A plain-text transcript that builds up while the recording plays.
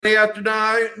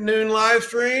Afternoon live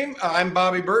stream. I'm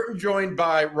Bobby Burton, joined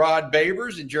by Rod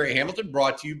Babers and Jerry Hamilton,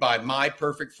 brought to you by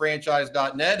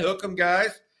myperfectfranchise.net. Hook 'em,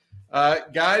 guys.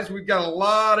 Guys, we've got a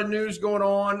lot of news going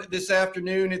on this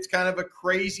afternoon. It's kind of a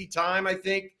crazy time, I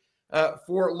think,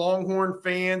 for Longhorn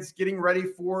fans getting ready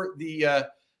for the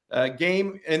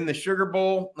game in the Sugar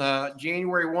Bowl,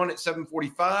 January 1 at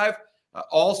 7:45.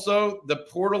 Also, the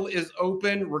portal is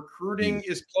open. Recruiting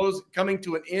is coming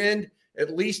to an end.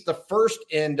 At least the first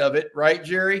end of it, right,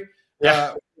 Jerry?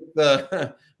 Yeah.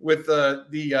 With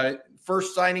the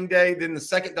first signing day, then the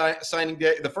second signing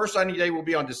day. The first signing day will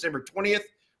be on December 20th,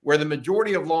 where the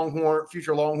majority of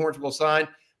future Longhorns will sign.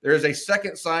 There is a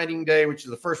second signing day, which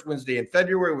is the first Wednesday in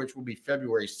February, which will be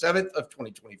February 7th of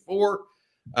 2024.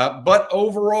 But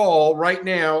overall, right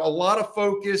now, a lot of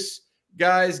focus,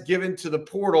 guys, given to the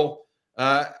portal.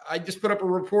 I just put up a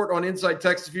report on Inside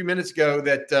Texas a few minutes ago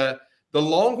that the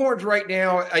Longhorns right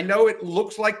now, I know it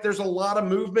looks like there's a lot of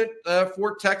movement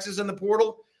for Texas in the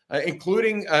portal,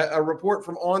 including a report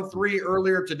from On3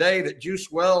 earlier today that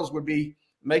Juice Wells would be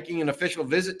making an official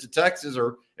visit to Texas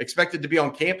or expected to be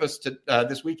on campus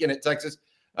this weekend at Texas.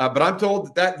 But I'm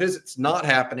told that visit's not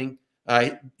happening.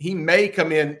 He may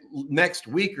come in next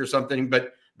week or something,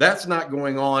 but that's not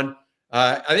going on.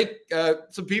 I think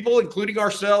some people, including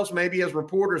ourselves, maybe as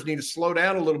reporters, need to slow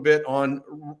down a little bit on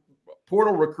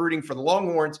portal recruiting for the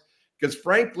Longhorns, because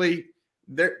frankly,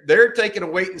 they're taking a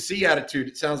wait and see attitude.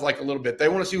 It sounds like a little bit. They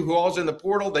want to see who all's in the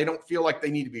portal. They don't feel like they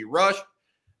need to be rushed.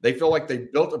 They feel like they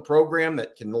built a program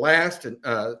that can last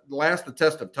the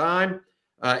test of time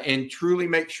and truly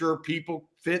make sure people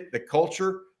fit the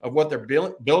culture of what they're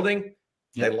building.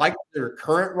 They like their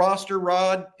current roster,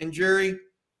 Rod and Jerry.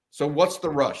 So what's the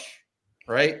rush,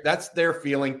 right? That's their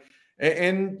feeling.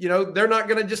 And they're not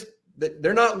going to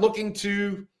they're not looking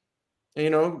to,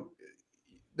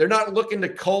 they're not looking to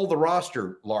cull the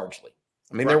roster largely.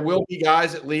 I mean, There will be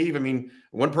guys that leave. I mean,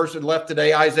 one person left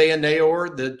today, Isaiah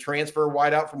Nayor, the transfer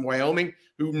wideout from Wyoming,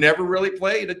 who never really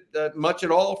played much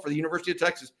at all for the University of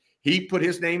Texas. He put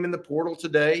his name in the portal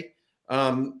today.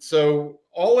 So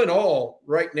all in all,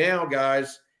 right now,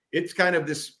 guys, it's kind of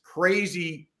this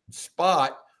crazy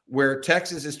spot where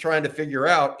Texas is trying to figure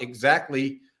out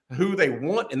exactly who they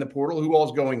want in the portal, who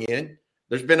all's going in.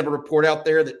 There's been a report out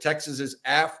there that Texas is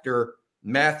after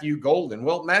Matthew Golden.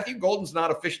 Well, Matthew Golden's not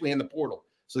officially in the portal,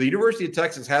 so the University of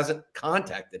Texas hasn't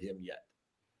contacted him yet.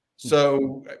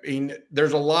 So, I mean,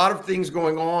 there's a lot of things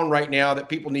going on right now that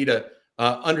people need to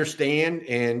understand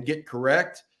and get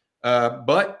correct.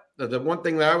 But the one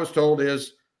thing that I was told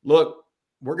is, look,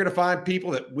 we're going to find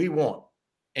people that we want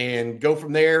and go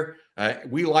from there.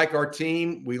 We like our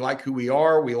team. We like who we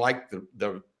are. We like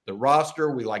the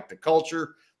roster. We like the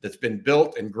culture that's been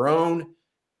built and grown.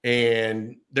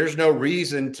 And there's no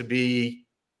reason to be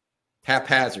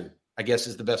haphazard, I guess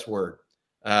is the best word,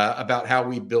 about how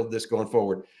we build this going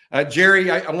forward.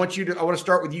 Jerry, I want to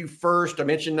start with you first. I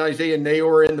mentioned Isaiah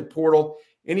Nayor in the portal.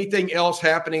 Anything else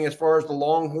happening as far as the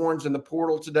Longhorns in the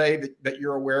portal today that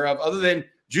you're aware of, other than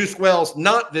Juice Wells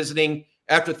not visiting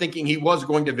after thinking he was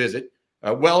going to visit?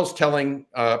 Wells telling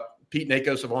Pete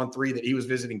Nakos of On3 that he was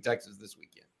visiting Texas this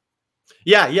weekend.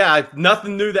 Yeah.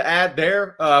 Nothing new to add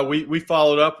there. We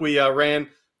followed up. We ran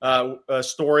a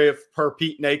story per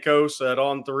Pete Nakos at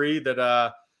On3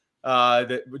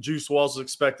 that Juice Wells is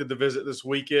expected to visit this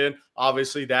weekend.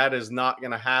 Obviously, that is not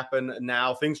going to happen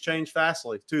now. Things change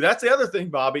fastly, too. That's the other thing,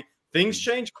 Bobby. Things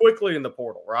change quickly in the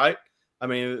portal, right? I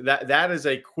mean, that is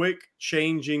a quick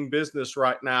changing business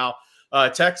right now.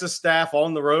 Texas staff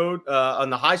on the road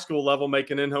on the high school level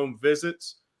making in-home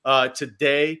visits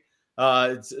today.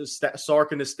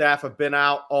 Sark and his staff have been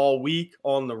out all week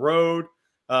on the road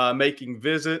making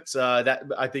visits.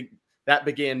 I think that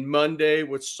began Monday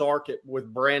with Sark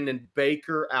with Brandon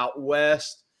Baker out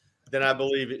west. Then I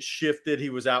believe it shifted. He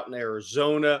was out in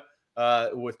Arizona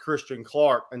with Christian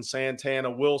Clark and Santana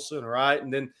Wilson, right?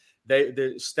 And then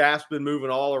the staff's been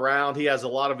moving all around. He has a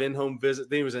lot of in-home visits.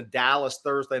 Then he was in Dallas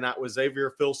Thursday night with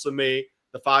Xavier Filsaime,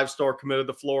 the 5-star committed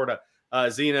to Florida.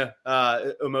 Zena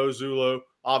Umozulo,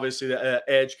 obviously the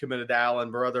edge committed to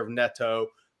Allen, brother of Neto.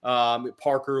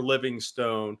 Parker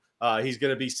Livingstone. He's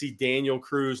going to see Daniel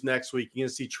Cruz next week. You're going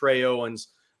to see Trey Owens,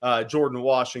 Jordan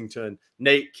Washington,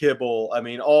 Nate Kibble. I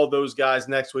mean, all those guys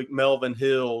next week. Melvin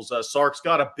Hills. Sark's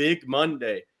got a big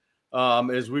Monday.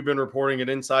 As we've been reporting at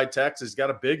Inside Texas, got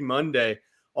a big Monday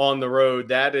on the road.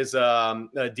 That is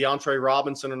DeAndre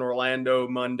Robinson in Orlando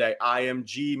Monday,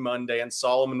 IMG Monday, and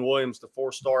Solomon Williams, the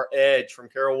 4-star edge from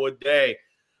Carrollwood Day,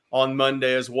 on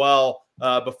Monday as well,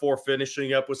 before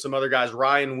finishing up with some other guys.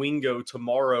 Ryan Wingo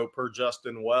tomorrow per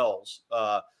Justin Wells.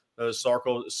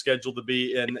 Sarko is scheduled to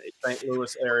be in St.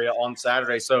 Louis area on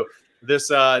Saturday. So this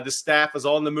staff is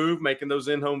on the move, making those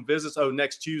in-home visits. Oh,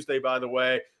 next Tuesday, by the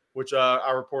way, which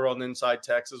I reported on Inside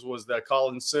Texas, was that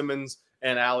Colin Simmons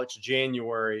and Alex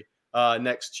January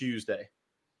next Tuesday.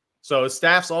 So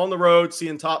staff's on the road,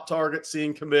 seeing top targets,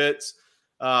 seeing commits,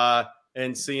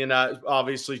 and seeing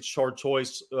obviously Chard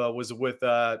Choice was with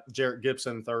Jarrett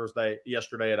Gibson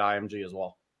yesterday at IMG as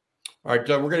well. All right,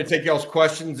 we're going to take y'all's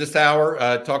questions this hour,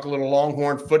 talk a little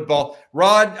Longhorn football.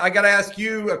 Rod, I got to ask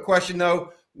you a question,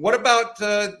 though. What about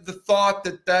the thought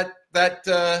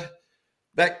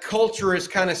that culture is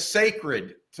kind of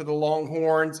sacred to the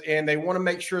Longhorns, and they want to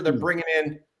make sure they're bringing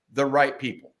in the right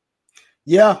people?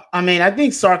 Yeah, I mean, I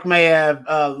think Sark may have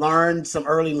learned some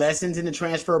early lessons in the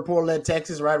transfer portal at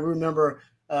Texas, right? We remember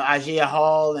Isaiah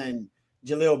Hall and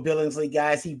Jaleel Billingsley,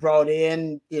 guys he brought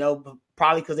in,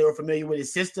 probably because they were familiar with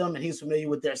his system and he was familiar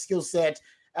with their skill set.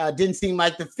 Didn't seem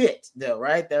like the fit, though,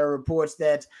 right? There are reports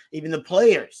that even the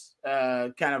players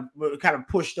kind of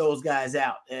pushed those guys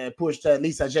out, pushed at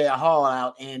least Isaiah Hall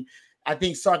out. And I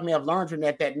think Sark may have learned from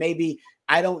that maybe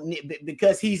I don't need,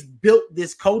 because he's built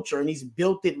this culture and he's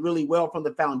built it really well from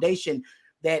the foundation,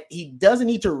 that he doesn't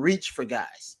need to reach for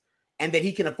guys and that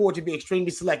he can afford to be extremely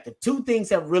selective. Two things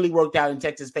have really worked out in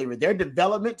Texas' favor. Their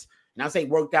development, and I say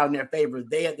worked out in their favor.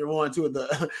 They're the ones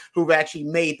who've actually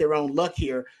made their own luck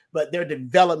here, but their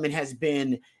development has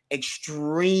been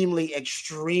extremely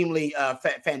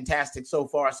fantastic so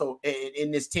far. So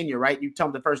in this tenure, right? You tell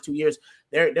them the first 2 years,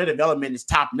 their development is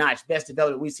top notch, best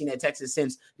development we've seen at Texas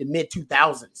since the mid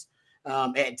 2000s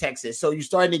at Texas. So you're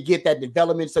starting to get that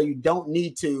development. So you don't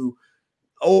need to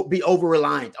be over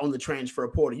reliant on the transfer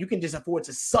portal. You can just afford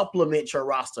to supplement your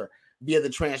roster via the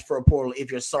transfer portal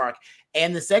if you're Sark.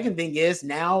 And the second thing is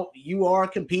now you are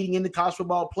competing in the college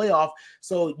football playoff,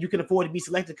 so you can afford to be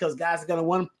selected because guys are going to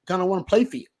want to play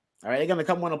for you. All right, they're going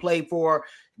to want to play for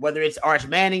whether it's Arch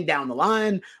Manning down the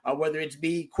line or whether it's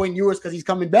be Quinn Ewers because he's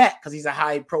coming back because he's a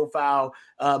high-profile,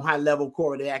 high-level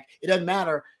quarterback. It doesn't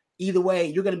matter. Either way,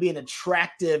 you're going to be an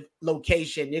attractive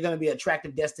location. You're going to be an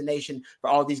attractive destination for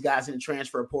all these guys in the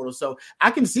transfer portal. So I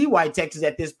can see why Texas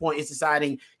at this point is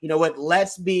deciding, you know what,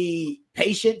 let's be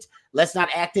patient. Let's not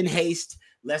act in haste.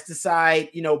 Let's decide,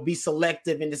 be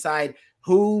selective and decide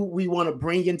who we want to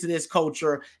bring into this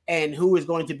culture and who is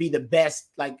going to be the best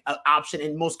option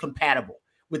and most compatible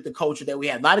with the culture that we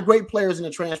have. A lot of great players in the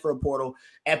transfer portal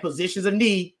at positions of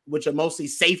need, which are mostly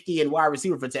safety and wide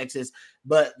receiver for Texas,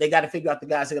 but they got to figure out the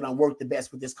guys that are going to work the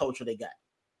best with this culture they got.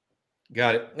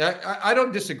 Got it. I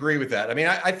don't disagree with that. I mean,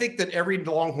 I think that every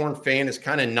Longhorn fan is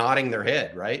kind of nodding their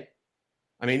head, right?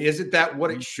 I mean, isn't that what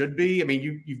it should be? I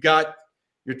mean, you're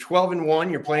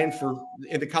 12-1, you're playing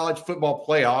in the college football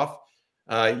playoff.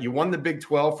 You won the Big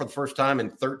 12 for the first time in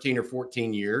 13 or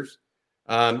 14 years.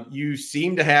 You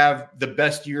seem to have the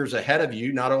best years ahead of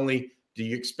you. Not only do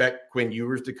you expect Quinn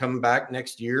Ewers to come back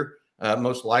next year,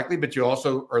 most likely, but you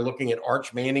also are looking at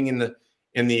Arch Manning on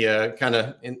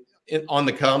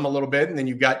the come a little bit. And then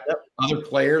you've got other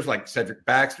players like Cedric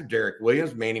Baxter, Derek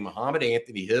Williams, Manny Muhammad,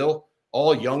 Anthony Hill,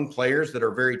 all young players that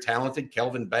are very talented,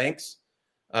 Kelvin Banks.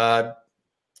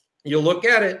 You look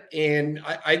at it, and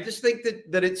I just think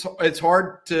that it's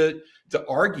hard to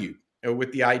argue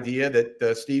with the idea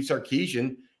that Steve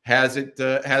Sarkisian has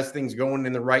things going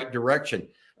in the right direction.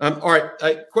 All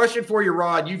right, question for you,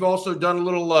 Rod. You've also done a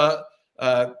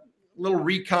little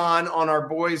recon on our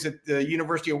boys at the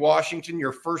University of Washington.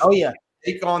 Your first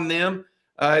take on them.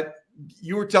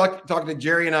 You were talking to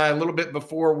Jerry and I a little bit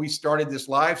before we started this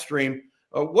live stream.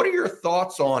 What are your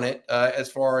thoughts on it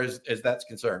as far as that's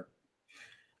concerned?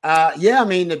 I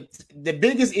mean, the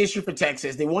biggest issue for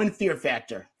Texas, the one fear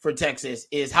factor for Texas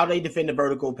is how they defend the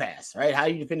vertical pass, right? How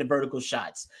do you defend the vertical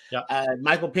shots? Yep.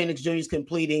 Michael Penix Jr. is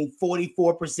completing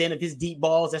 44% of his deep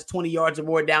balls. That's 20 yards or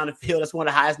more down the field. That's one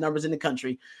of the highest numbers in the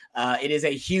country. It is a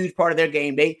huge part of their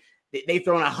game. They've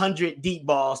thrown 100 deep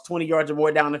balls, 20 yards or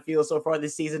more down the field so far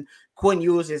this season. Quinn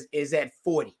Ewers is at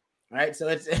 40. Right. So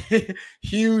it's a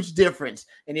huge difference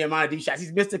in the amount of deep shots.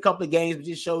 He's missed a couple of games, but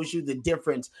just shows you the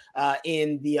difference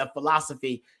in the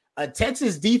philosophy.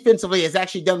 Texas defensively has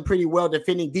actually done pretty well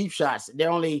defending deep shots. They're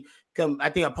I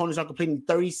think opponents are completing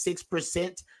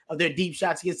 36% of their deep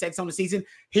shots against Texas on the season.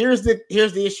 Here's the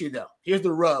issue, though. Here's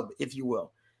the rub, if you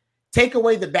will. Take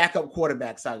away the backup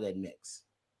quarterbacks out of that mix.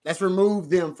 Let's remove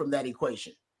them from that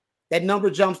equation. That number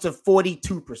jumps to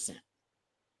 42%.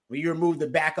 When you remove the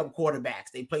backup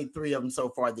quarterbacks, they played 3 of them so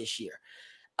far this year.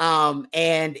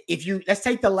 And let's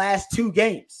take the last 2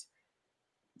 games.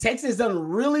 Texas has done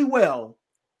really well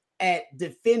at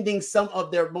defending some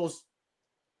of their most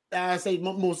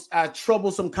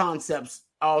troublesome concepts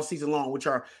all season long, which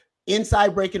are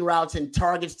inside breaking routes and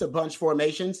targets to bunch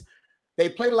formations. They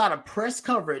played a lot of press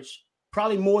coverage,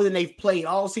 probably more than they've played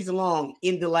all season long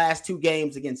in the last 2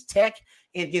 games against Tech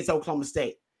and against Oklahoma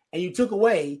State. And you took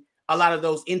away a lot of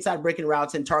those inside breaking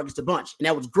routes and targets to bunch. And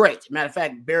that was great. Matter of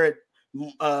fact, Barrett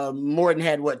Morton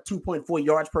had 2.4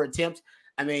 yards per attempt.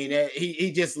 I mean,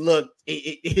 he just looked,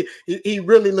 he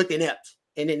really looked inept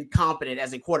and incompetent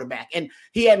as a quarterback. And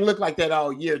he hadn't looked like that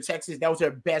all year. Texas, that was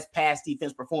their best pass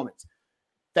defense performance.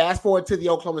 Fast forward to the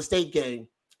Oklahoma State game.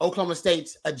 Oklahoma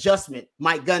State's adjustment,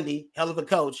 Mike Gundy, hell of a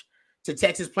coach, to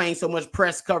Texas playing so much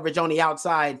press coverage on the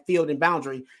outside field and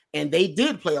boundary. And they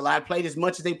did play a lot, played as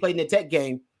much as they played in the Tech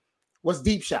game, was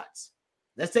deep shots.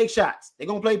 Let's take shots. They're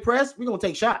going to play press. We're going to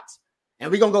take shots.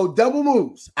 And we're going to go double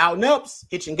moves, out and ups,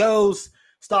 hitch and goes,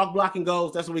 stalk blocking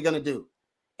goes. That's what we're going to do.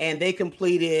 And they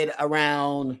completed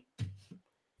around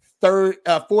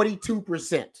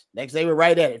 42%. Next, they were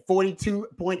right at it,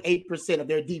 42.8% of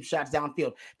their deep shots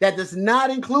downfield. That does not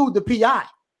include the PI.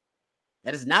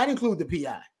 That does not include the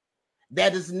PI.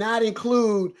 That does not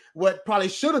include what probably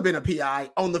should have been a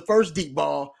PI on the first deep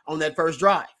ball on that first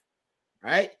drive,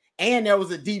 right? And there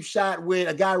was a deep shot with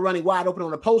a guy running wide open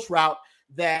on a post route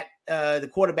that the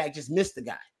quarterback just missed the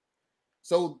guy.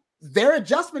 So their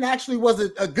adjustment actually was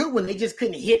a good one. They just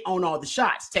couldn't hit on all the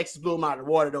shots. Texas blew them out of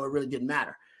the water, though it really didn't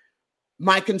matter.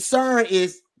 My concern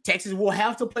is Texas will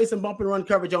have to play some bump and run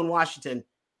coverage on Washington.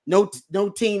 No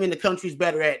team in the country is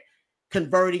better at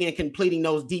converting and completing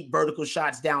those deep vertical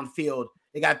shots downfield.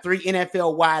 They got 3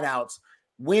 NFL wideouts.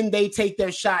 When they take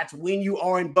their shots, when you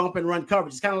are in bump and run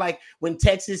coverage, it's kind of like when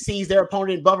Texas sees their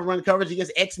opponent in bump and run coverage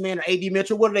against X-Men or A.D.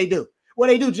 Mitchell. What do? What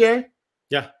do, Jerry?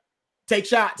 Yeah. Take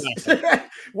shots.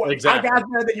 Well, exactly. Our guy's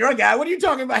better than your guy. What are you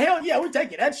talking about? Hell yeah, we're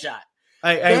taking that shot.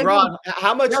 Hey, Rod,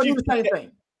 how much do you the same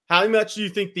thing? How much do you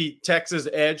think the Texas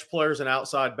edge players and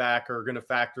outside back are going to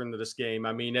factor into this game?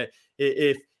 I mean,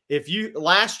 if you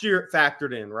last year it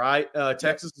factored in, right?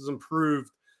 Texas has improved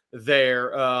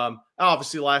there.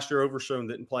 Obviously, last year Overshown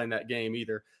didn't play in that game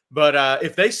either. But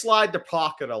if they slide the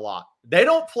pocket a lot, they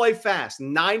don't play fast.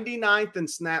 99th in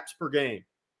snaps per game.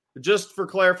 Just for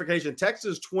clarification,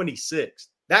 Texas 26th.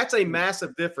 That's a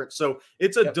massive difference. So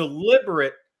it's a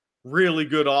deliberate, really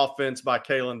good offense by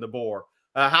Kalen DeBoer.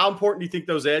 How important do you think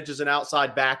those edges and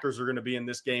outside backers are going to be in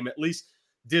this game, at least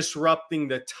disrupting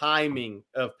the timing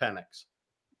of Penix?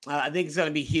 I think it's going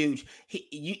to be huge.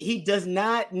 He does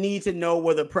not need to know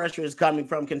where the pressure is coming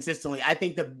from consistently. I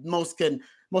think the most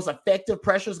effective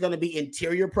pressure is going to be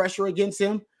interior pressure against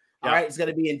him. All right, it's going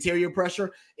to be interior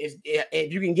pressure.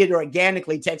 If you can get it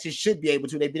organically, Texas should be able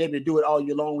to. They've been able to do it all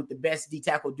year long with the best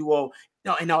D-tackle duo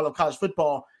in all of college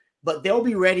football. But they'll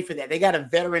be ready for that. They got a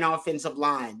veteran offensive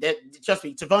line. Trust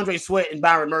me, Tavondre Sweat and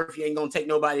Byron Murphy ain't going to take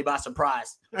nobody by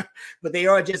surprise. But they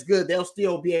are just good. They'll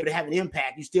still be able to have an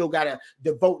impact. You still got to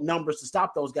devote numbers to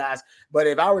stop those guys. But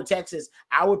if I were Texas,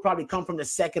 I would probably come from the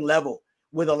second level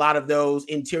with a lot of those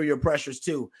interior pressures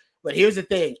too. But here's the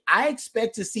thing. I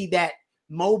expect to see that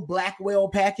Mo Blackwell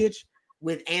package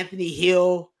with Anthony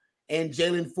Hill and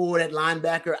Jalen Ford at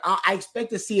linebacker. I expect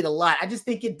to see it a lot. I just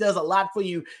think it does a lot for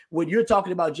you when you're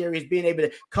talking about, Jerry, is being able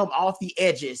to come off the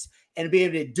edges and be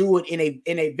able to do it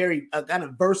in a very kind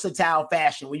of versatile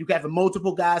fashion where you have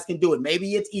multiple guys can do it.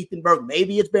 Maybe it's Ethan Burke.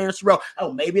 Maybe it's Barron Sorrell.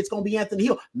 Oh, maybe it's going to be Anthony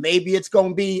Hill. Maybe it's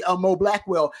going to be Mo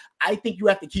Blackwell. I think you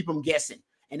have to keep them guessing.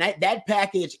 And that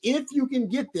package, if you can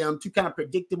get them to kind of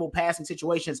predictable passing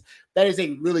situations, that is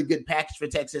a really good package for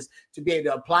Texas to be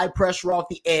able to apply pressure off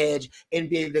the edge and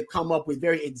be able to come up with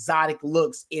very exotic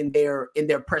looks in their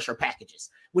pressure packages,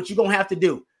 which you're going to have to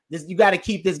do. You got to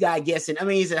keep this guy guessing. I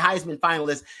mean, he's a Heisman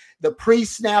finalist. The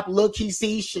pre-snap look he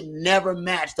sees should never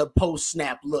match the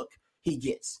post-snap look he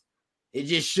gets. It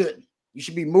just shouldn't. You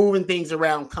should be moving things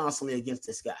around constantly against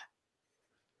this guy.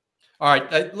 All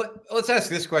right, let's ask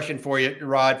this question for you,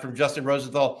 Rod, from Justin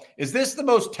Rosenthal. Is this the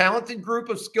most talented group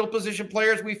of skill position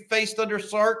players we've faced under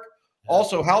Sark?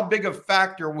 Also, how big a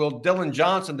factor will Dylan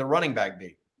Johnson, the running back,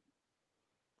 be?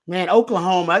 Man,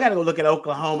 Oklahoma, I got to go look at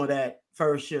Oklahoma that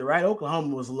first year, right?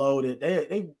 Oklahoma was loaded.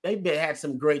 They've had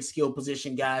some great skill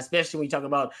position guys, especially when you talk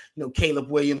about, Caleb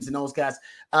Williams and those guys.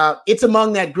 It's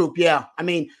among that group, yeah. I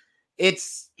mean,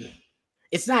 it's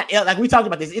not like we talked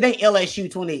about this. It ain't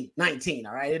LSU 2019,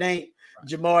 all right? It ain't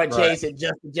Jamar Chase and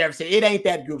Justin Jefferson. It ain't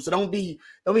that group. So don't be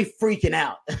freaking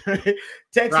out.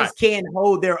 Texas can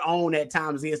hold their own at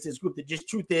times against this group. The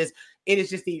truth is, it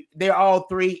is just they're all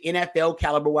 3 NFL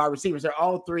caliber wide receivers. They're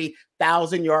all 3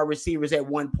 1,000-yard receivers at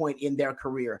one point in their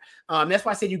career. That's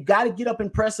why I said you got to get up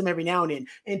and press them every now and then.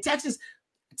 And Texas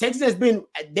they've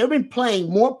been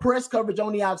playing more press coverage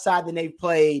on the outside than they've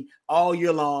played all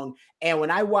year long. And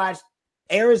when I watched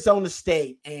Arizona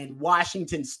State and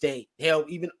Washington State, hell,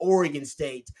 even Oregon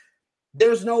State,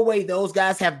 there's no way those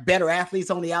guys have better athletes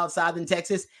on the outside than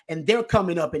Texas, and they're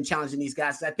coming up and challenging these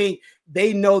guys. I think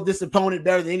they know this opponent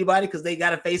better than anybody because they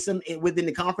got to face them within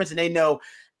the conference, and they know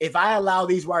if I allow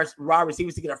these wide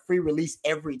receivers to get a free release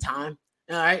every time,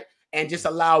 all right, and just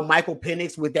allow Michael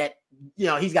Penix with that,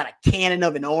 he's got a cannon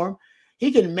of an arm,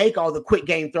 he can make all the quick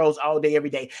game throws all day, every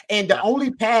day. And the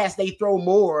only pass they throw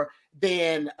more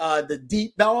than the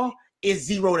deep ball is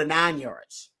 0 to 9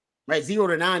 yards, right? 0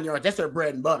 to 9 yards, that's their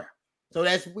bread and butter. So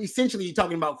that's essentially you're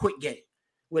talking about quick game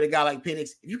with a guy like Penix.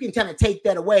 If you can kind of take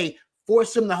that away,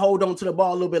 force them to hold on to the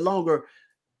ball a little bit longer,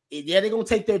 yeah, they're going to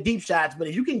take their deep shots. But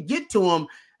if you can get to them,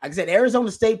 like I said,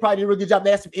 Arizona State probably did a really good job.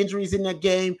 They had some injuries in that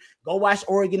game. Go watch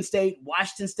Oregon State.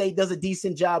 Washington State does a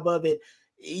decent job of it.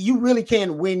 You really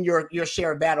can win your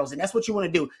share of battles, and that's what you want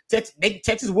to do.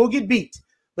 Texas will get beat,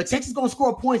 but Texas is going to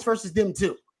score points versus them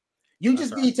too. You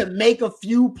just need to make a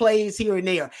few plays here and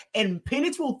there. And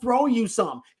Penix will throw you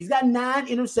some. He's got 9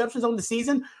 interceptions on the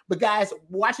season. But, guys,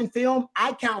 watching film,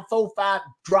 I count 4 or 5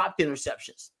 dropped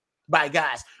interceptions by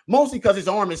guys. Mostly because his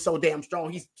arm is so damn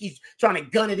strong. He's trying to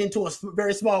gun it into a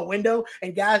very small window.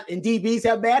 And guys and DBs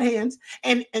have bad hands.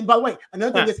 And by the way,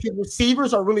 another thing is his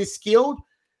receivers are really skilled.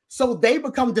 So they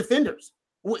become defenders.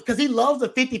 Because he loves the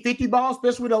 50-50 ball,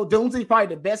 especially with Odunze. He's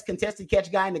probably the best contested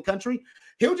catch guy in the country.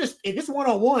 He'll just, if it's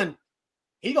one-on-one,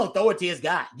 he's going to throw it to his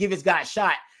guy, give his guy a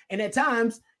shot. And at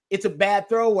times, it's a bad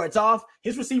throw or it's off.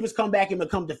 His receivers come back and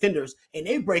become defenders, and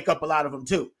they break up a lot of them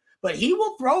too. But he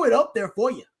will throw it up there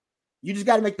for you. You just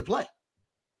got to make the play.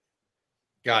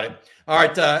 Got it. All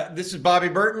right. This is Bobby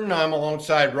Burton. I'm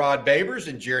alongside Rod Babers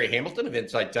and Jerry Hamilton of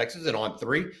Inside Texas and On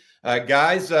 3.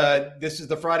 Guys, this is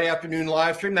the Friday afternoon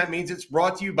live stream. That means it's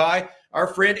brought to you by our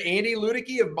friend Andy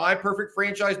Ludicky of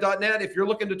MyPerfectFranchise.net. If you're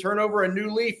looking to turn over a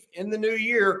new leaf in the new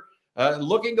year,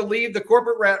 looking to leave the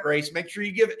corporate rat race, make sure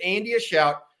you give Andy a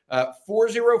shout,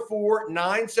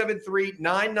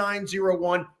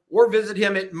 404-973-9901, or visit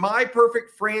him at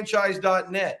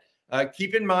myperfectfranchise.net.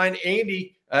 Keep in mind,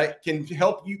 Andy can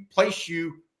help you place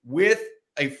you with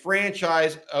a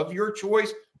franchise of your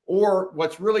choice, or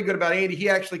what's really good about Andy, he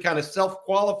actually kind of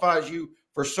self-qualifies you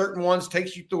for certain ones,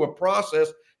 takes you through a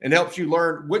process, and helps you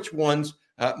learn which ones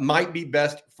might be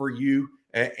best for you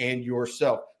and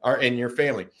yourself and your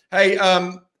family. Hey,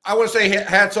 I want to say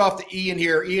hats off to Ian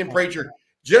here. Ian Preacher,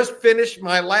 just finished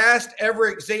my last ever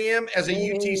exam as a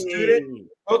UT student.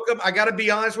 I got to be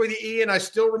honest with you, Ian, I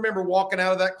still remember walking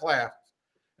out of that class.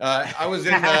 I was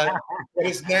in what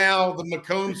is now the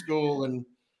Macomb School, and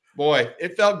boy,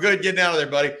 it felt good getting out of there,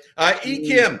 buddy.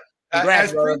 Kim,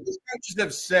 as previous coaches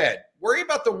have said, worry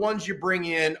about the ones you bring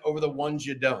in over the ones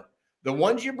you don't. The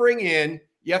ones you bring in,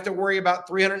 you have to worry about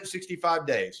 365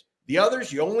 days. The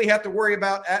others, you only have to worry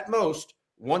about at most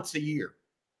once a year.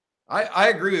 I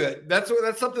agree with that.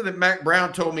 That's something that Mac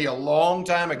Brown told me a long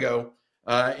time ago,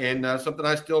 and something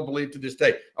I still believe to this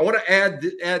day. I want to add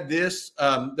this.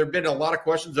 There have been a lot of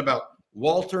questions about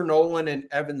Walter Nolan and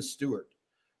Evan Stewart.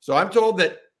 So I'm told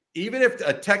that even if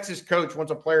a Texas coach,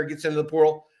 once a player gets into the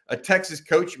portal, a Texas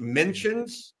coach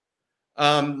mentions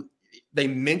they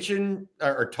mention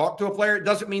or talk to a player, it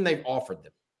doesn't mean they've offered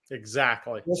them.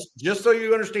 Exactly. Just so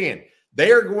you understand,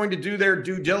 they are going to do their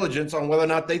due diligence on whether or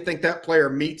not they think that player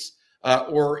meets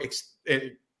or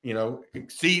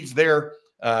exceeds their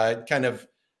kind of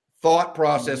thought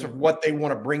process of what they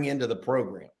want to bring into the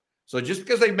program. So just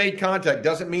because they've made contact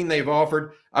doesn't mean they've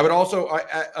offered. I would also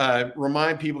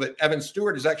remind people that Evan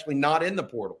Stewart is actually not in the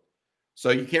portal.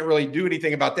 So you can't really do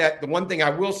anything about that. The one thing I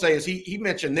will say is he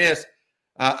mentioned this.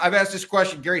 I've asked this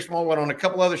question, Gary Smallwood, on a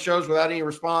couple other shows without any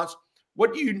response.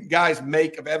 What do you guys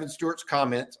make of Evan Stewart's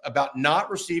comments about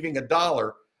not receiving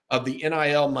 $1 of the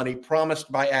NIL money promised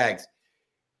by Ags?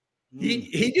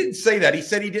 He didn't say that. He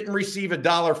said he didn't receive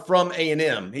 $1 from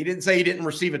A&M. He didn't say he didn't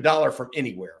receive $1 from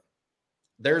anywhere.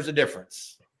 There's a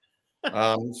difference.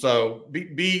 So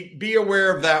be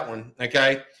aware of that one.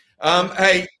 Okay.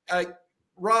 Hey,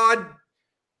 Rod,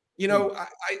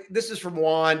 this is from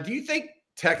Juan. Do you think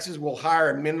Texas will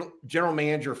hire a general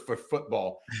manager for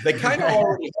football? They kind of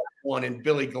already have one in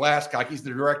Billy Glasscock. He's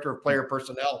the director of player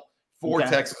personnel for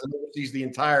Texas and oversees the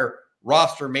entire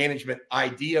roster management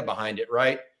idea behind it,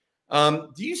 right?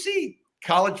 Do you see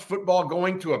college football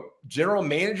going to a general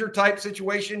manager type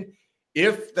situation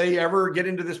if they ever get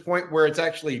into this point where it's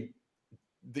actually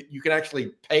that you can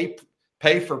actually pay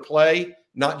for play,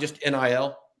 not just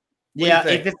NIL? Yeah,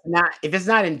 if it's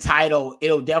not in title,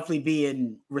 it'll definitely be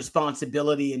in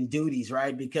responsibility and duties,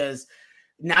 right? Because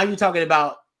now you're talking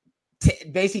about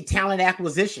basically talent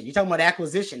acquisition. You're talking about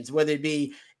acquisitions, whether it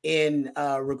be in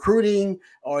recruiting,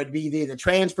 or it'd be the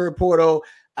transfer portal.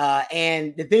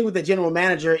 And the thing with the general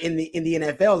manager in the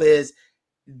NFL is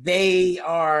they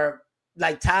are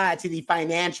like tied to the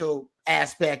financial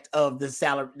aspect of the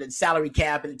salary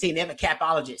cap and the team. They have a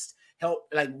capologist help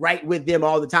like right with them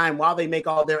all the time while they make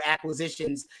all their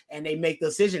acquisitions and they make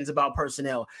decisions about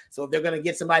personnel. So if they're going to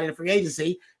get somebody in free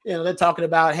agency, they're talking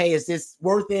about, hey, is this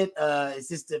worth it? Is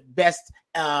this the best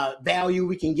value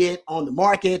we can get on the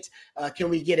market?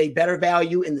 Can we get a better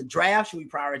value in the draft? Should we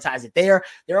prioritize it there?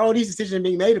 There are all these decisions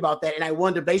being made about that. And I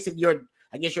wonder, basically,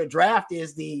 your draft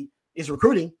is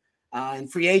recruiting,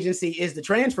 and free agency is the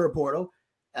transfer portal.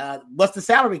 What's the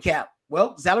salary cap?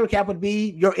 Well, salary cap would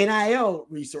be your NIL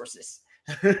resources,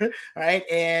 right?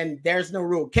 And there's no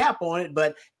real cap on it,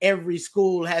 but every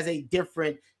school has a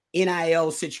different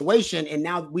NIL situation. And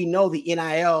now we know the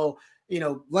NIL,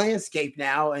 landscape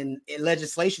now and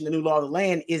legislation, the new law of the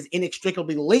land, is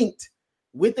inextricably linked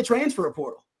with the transfer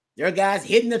portal. There are guys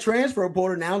hitting the transfer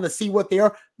portal now to see what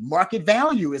their market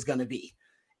value is going to be.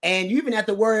 And you even have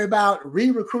to worry about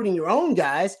re-recruiting your own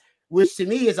guys, which to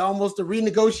me is almost the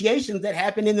renegotiations that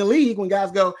happen in the league when guys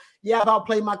go, yeah, I've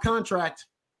outplayed my contract.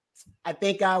 I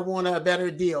think I want a better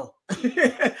deal.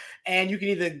 And you can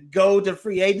either go to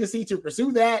free agency to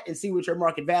pursue that and see what your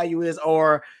market value is,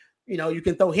 or, you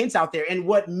can throw hints out there. And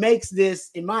what makes this,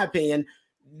 in my opinion,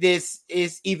 this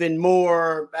is even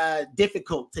more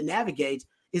difficult to navigate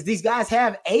is these guys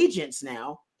have agents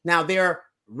now. Now they're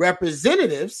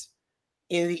representatives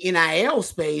in the NIL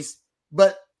space,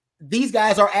 but these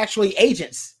guys are actually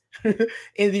agents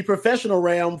in the professional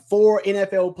realm for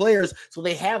NFL players. So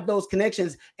they have those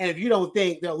connections. And if you don't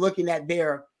think they're looking at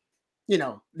their,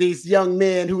 these young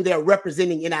men who they're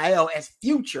representing NIL as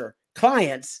future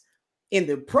clients in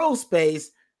the pro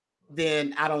space,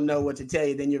 then I don't know what to tell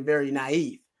you. Then you're very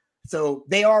naive. So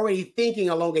they are already thinking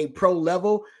along a pro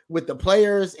level with the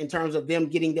players in terms of them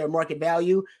getting their market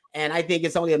value. And I think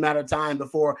it's only a matter of time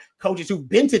before coaches who've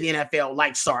been to the NFL,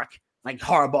 like Sark, like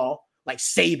Harbaugh, like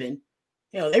Saban,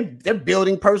 they're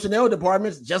building personnel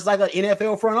departments just like an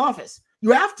NFL front office.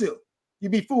 You have to.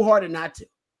 You'd be foolhardy not to.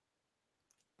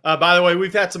 By the way,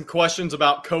 we've had some questions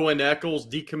about Cohen Eccles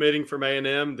decommitting from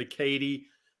A&M, the Katy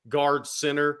guard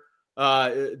center.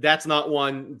 That's not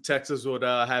one Texas would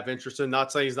have interest in.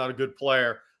 Not saying he's not a good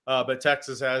player, but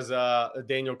Texas has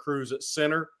Daniel Cruz at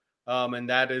center, and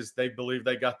they believe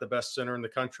they got the best center in the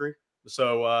country.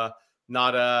 So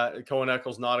Cohen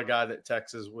Eccles, not a guy that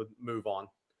Texas would move on.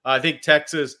 I think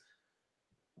Texas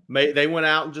they went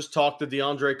out and just talked to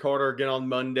DeAndre Carter again on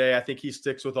Monday. I think he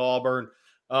sticks with Auburn.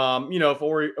 If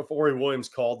Ori Williams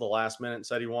called the last minute and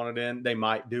said he wanted in, they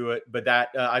might do it. But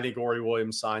I think Ori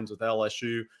Williams signs with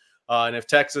LSU. And if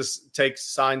Texas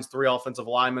signs 3 offensive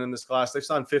linemen in this class, they've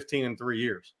signed 15 in 3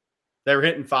 years. They're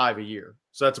hitting 5 a year.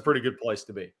 So that's a pretty good place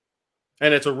to be.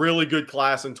 And it's a really good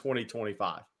class in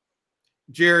 2025.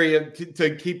 Jerry,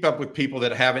 to keep up with people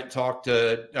that haven't talked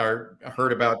to or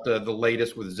heard about the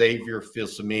latest with Xavier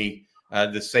Filsaime,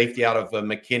 the safety out of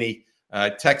McKinney,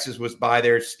 Texas was by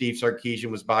there. Steve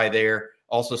Sarkisian was by there.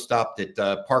 Also stopped at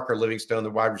Parker Livingstone, the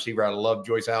wide receiver out of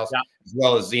Lovejoy's house, as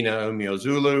well as Zena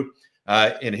Omiozulu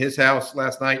in his house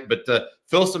last night. But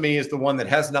Filsaime is the one that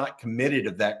has not committed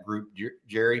of that group,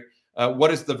 Jerry.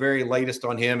 What is the very latest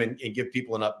on him, and give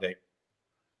people an update?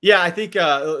 Yeah, I think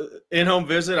in-home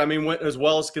visit, went as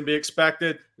well as can be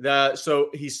expected.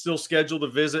 So he's still scheduled to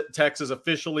visit Texas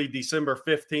officially December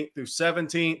 15th through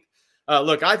 17th.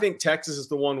 Look, I think Texas is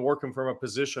the one working from a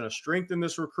position of strength in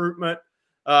this recruitment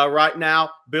right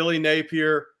now. Billy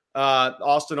Napier,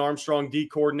 Austin Armstrong, D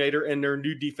coordinator, and their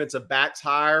new defensive backs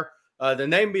hire. The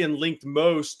name being linked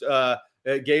most at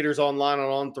Gators Online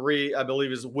on On3, I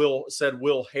believe, is Will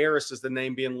Harris is the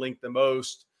name being linked the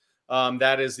most.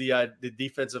 That is the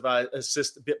defensive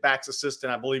backs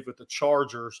assistant, I believe, with the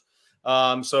Chargers.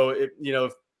 So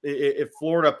if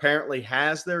Florida apparently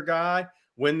has their guy,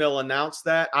 when they'll announce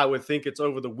that, I would think it's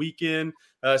over the weekend.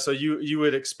 So you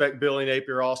would expect Billy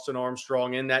Napier, Austin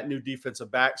Armstrong, and that new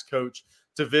defensive backs coach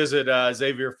to visit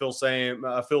Xavier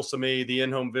Filsaime. The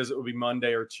in-home visit would be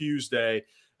Monday or Tuesday,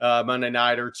 Monday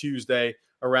night or Tuesday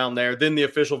around there. Then the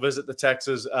official visit to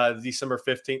Texas, December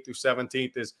 15th through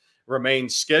 17th,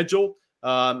 remains scheduled.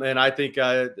 And I think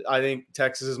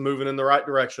Texas is moving in the right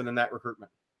direction in that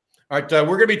recruitment. All right,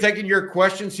 we're going to be taking your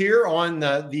questions here on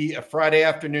the Friday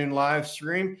afternoon live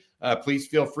stream. Please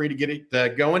feel free to get it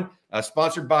going.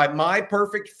 Sponsored by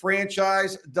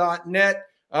MyPerfectFranchise.net.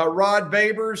 Rod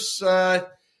Babers,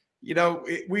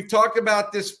 we've talked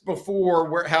about this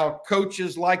before, how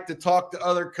coaches like to talk to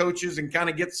other coaches and kind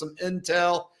of get some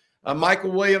intel.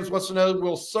 Michael Williams wants to know,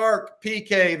 will Sark,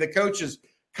 PK, the coaches,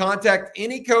 contact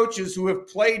any coaches who have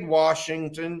played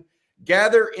Washington,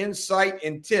 gather insight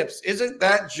and tips. Isn't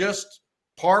that just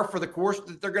par for the course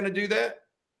that they're going to do that?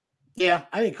 Yeah,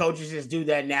 I think coaches just do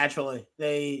that naturally.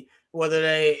 It's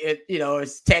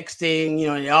texting,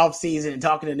 in the off season and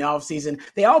talking in the off season.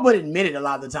 They all but admit it a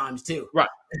lot of the times too. Right.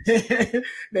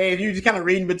 If you just kind of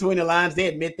reading between the lines, they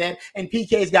admit that. And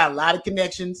PK's got a lot of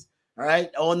connections, all right,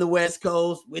 on the West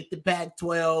Coast with the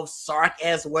Pac-12, Sark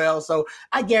as well. So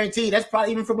I guarantee that's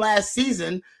probably even from last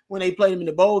season when they played him in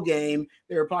the bowl game,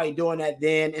 they were probably doing that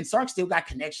then. And Sark still got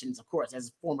connections, of course, as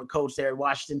a former coach there at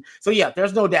Washington. So yeah,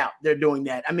 there's no doubt they're doing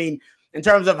that. I mean, in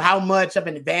terms of how much of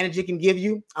an advantage it can give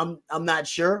you, I'm not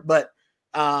sure, but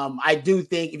I do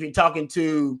think if you're talking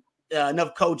to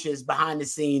enough coaches behind the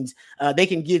scenes, they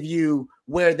can give you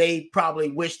where they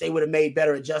probably wish they would have made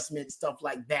better adjustments, stuff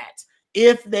like that.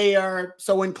 If they are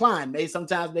so inclined, maybe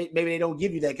they don't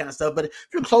give you that kind of stuff. But if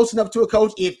you're close enough to a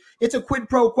coach, if it's a quid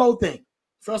pro quo thing,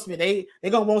 trust me, they're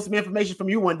gonna want some information from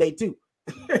you one day too.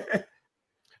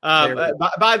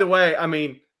 By the way, I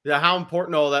mean, how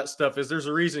important all that stuff is. There's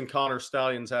a reason Connor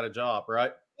Stallions had a job,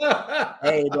 right?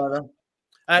 Hey, brother.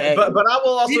 But I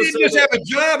will also he didn't just have a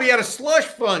job; he had a slush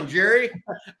fund, Jerry.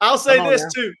 I'll say this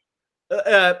too: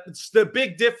 it's the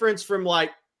big difference from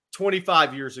like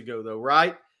 25 years ago, though,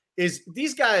 right? Is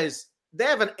these guys, they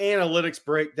have an analytics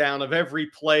breakdown of every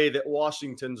play that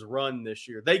Washington's run this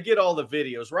year. They get all the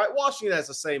videos, right? Washington has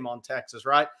the same on Texas,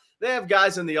 right? They have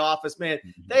guys in the office, man.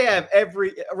 They have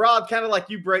Rob, kind of like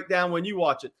you break down when you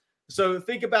watch it. So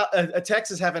think about a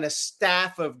Texas having a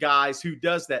staff of guys who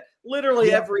does that.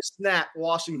 Literally every snap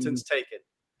Washington's taken.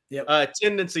 Yep.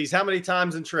 Tendencies, how many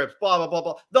times in trips, blah, blah, blah,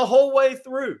 blah. The whole way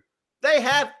through. They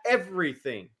have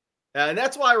everything. And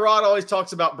that's why Rod always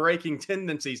talks about breaking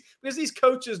tendencies, because these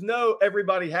coaches know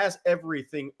everybody has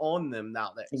everything on them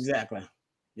nowadays. Exactly.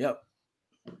 Yep.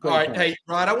 All right. Hey,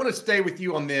 Rod, I want to stay with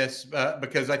you on this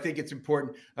because I think it's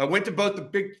important. I went to both the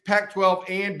Big Pac-12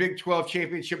 and Big 12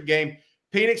 championship game.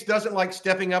 Penix doesn't like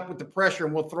stepping up with the pressure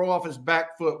and will throw off his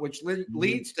back foot, which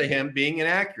leads to him being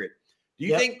inaccurate. Do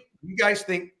you guys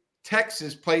think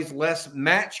Texas plays less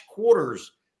match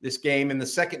quarters this game in the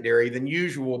secondary than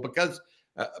usual because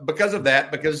of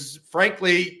that? Because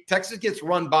frankly, Texas gets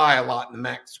run by a lot in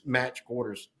the match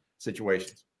quarters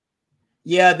situations.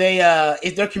 Yeah,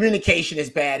 their communication is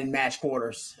bad in match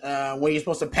quarters. When you're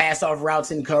supposed to pass off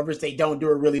routes in coverage, they don't do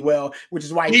it really well, which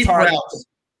is why deep routes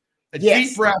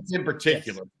in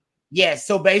particular. Yes.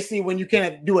 So basically, when you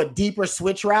can do a deeper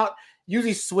switch route,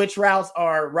 usually switch routes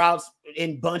are routes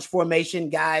in bunch formation.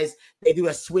 Guys, they do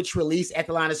a switch release at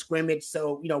the line of scrimmage.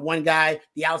 So, one guy,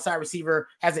 the outside receiver,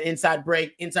 has an inside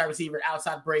break, inside receiver,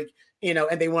 outside break, and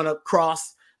they want to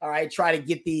cross. All right, try to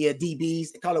get the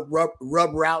DBs. They call it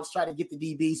rub routes. Try to get the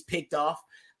DBs picked off.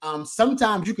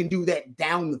 Sometimes you can do that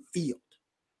down the field,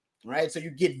 right? So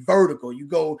you get vertical. You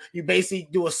basically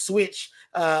do a switch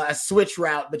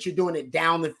route, but you're doing it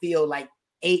down the field, like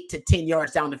 8 to 10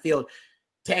 yards down the field.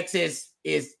 Texas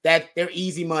is that they're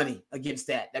easy money against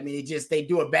that. I mean, they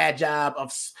do a bad job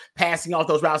of passing off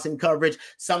those routes in coverage.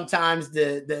 Sometimes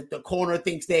the corner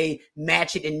thinks they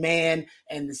match it in man,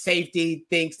 and the safety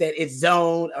thinks that it's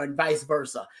zone, or vice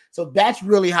versa. So that's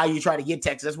really how you try to get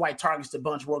Texas. That's why targets the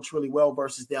bunch works really well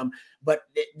versus them. But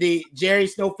the Jerry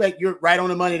Snowflake, you're right on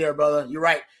the money there, brother. You're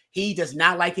right. He does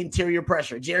not like interior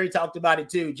pressure. Jerry talked about it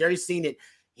too. Jerry's seen it.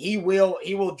 He will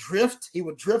drift. He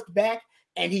will drift back,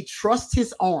 and he trusts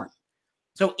his arm.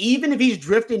 So even if he's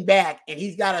drifting back and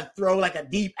he's got to throw like a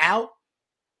deep out,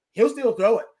 he'll still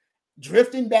throw it.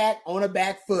 Drifting back on a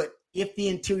back foot if the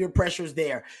interior pressure is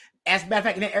there. As a matter of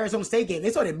fact, in the Arizona State game,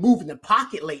 they started moving the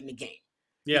pocket late in the game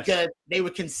because they were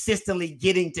consistently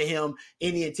getting to him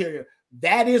in the interior.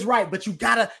 That is right, but you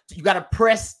gotta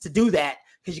press to do that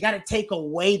because you got to take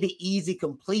away the easy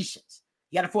completions.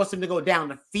 You got to force him to go down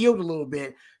the field a little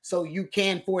bit so you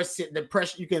can force the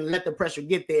pressure. You can let the pressure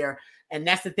get there. And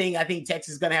that's the thing I think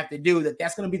Texas is going to have to do.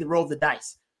 That's going to be the roll of the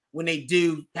dice when they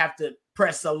do have to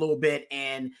press a little bit.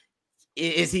 And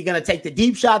is he going to take the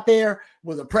deep shot there?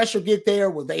 Will the pressure get there?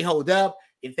 Will they hold up?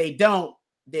 If they don't,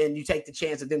 then you take the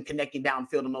chance of them connecting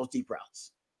downfield on those deep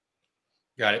routes.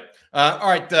 Got it. All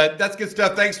right. That's good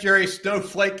stuff. Thanks, Jerry.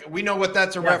 Snowflake. We know what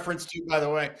that's a reference to, by the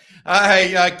way.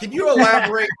 Hey, can you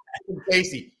elaborate,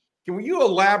 Casey? Can you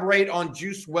elaborate on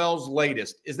Juice Wells'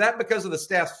 latest? Is that because of the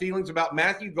staff's feelings about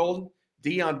Matthew Golden,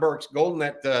 Deion Burks? Golden,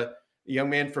 that young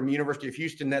man from University of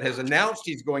Houston that has announced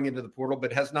he's going into the portal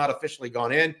but has not officially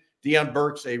gone in. Deion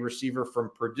Burks, a receiver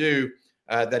from Purdue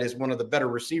that is one of the better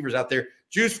receivers out there.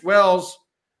 Juice Wells,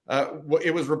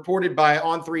 it was reported by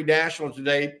On3 National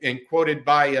today and quoted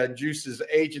by Juice's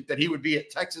agent that he would be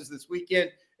at Texas this weekend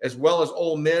as well as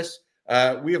Ole Miss.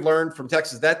 We have learned from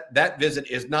Texas that visit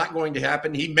is not going to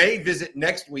happen. He may visit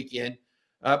next weekend.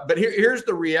 But here's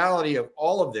the reality of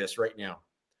all of this right now.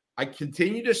 I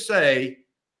continue to say,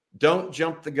 don't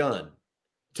jump the gun.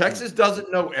 Texas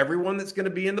doesn't know everyone that's going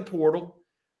to be in the portal.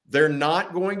 They're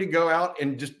not going to go out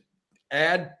and just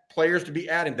add players to be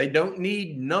adding. They don't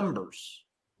need numbers.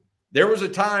 There was a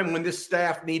time when this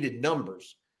staff needed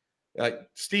numbers.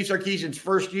 Steve Sarkisian's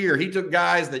first year, he took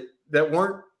guys that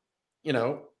weren't,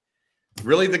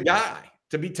 really the guy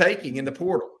to be taking in the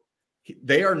portal.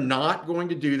 They are not going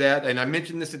to do that. And I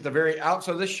mentioned this at the very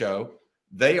outset of the show.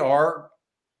 They are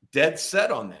dead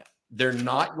set on that. They're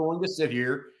not going to sit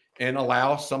here and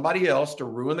allow somebody else to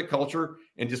ruin the culture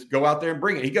and just go out there and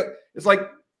bring it. It's like,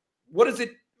 what does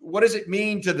it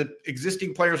mean to the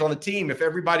existing players on the team if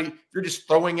you're just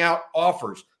throwing out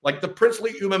offers? Like the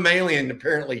Princely Umamalian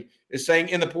apparently is saying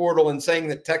in the portal and saying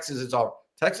that Texas is offered.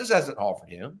 Texas hasn't offered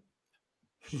him.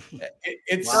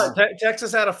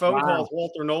 Texas had a phone call with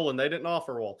Walter Nolan. They didn't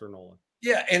offer Walter Nolan.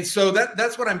 Yeah, and so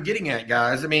that's what I'm getting at,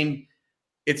 guys. I mean,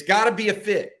 it's got to be a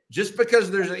fit. Just because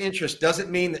there's an interest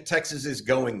doesn't mean that Texas is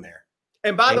going there.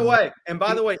 And by the way,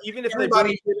 even if they bring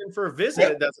him in for a visit,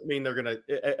 it doesn't mean they're going to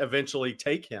eventually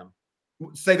take him.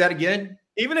 Say that again.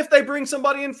 Even if they bring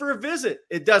somebody in for a visit,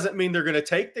 it doesn't mean they're going to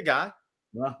take the guy.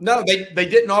 No, they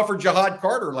didn't offer Jihad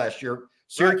Carter last year.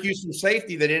 Syracuse and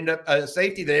safety that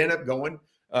ended up going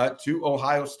to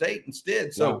Ohio State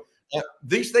instead. So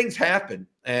these things happen,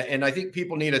 and I think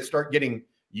people need to start getting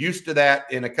used to that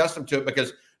and accustomed to it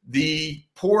because the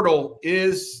portal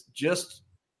is just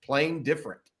plain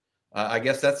different. I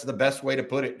guess that's the best way to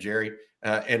put it, Jerry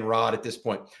and Rod, at this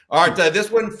point. All right,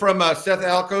 this one from Seth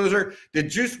Alcozer. Did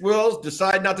Juice Wills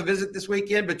decide not to visit this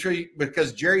weekend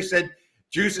because Jerry said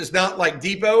Juice is not like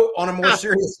Debo? On a more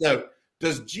serious note,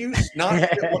 does Juice not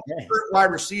fit what the current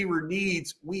wide receiver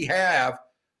needs we have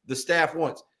the staff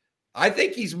wants? I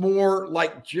think he's more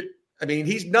like –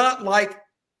 he's not like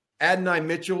Adonai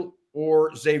Mitchell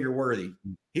or Xavier Worthy.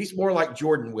 He's more like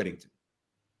Jordan Whittington.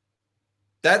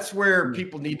 That's where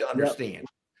people need to understand. Yep.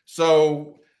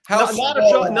 So not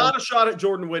a shot at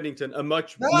Jordan Whittington, a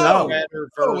much better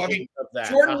version of that.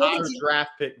 Jordan Whittington,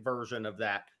 draft pick version of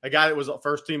that. A guy that was a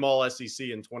first team All SEC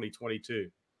in 2022.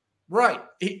 Right.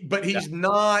 But he's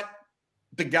not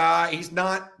the guy. He's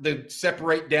not the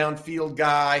separate downfield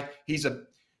guy. He's an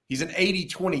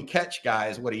 80-20 catch guy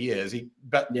is what he is.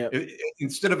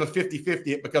 Instead of a 50-50,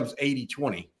 it becomes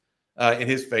 80-20 in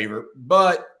his favor.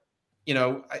 But,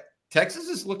 Texas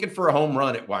is looking for a home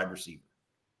run at wide receiver.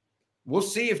 We'll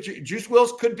see if Juice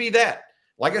Wills could be that.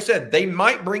 Like I said, they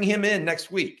might bring him in next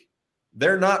week.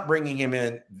 They're not bringing him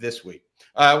in this week.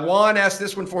 Juan asked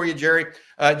this one for you, Jerry.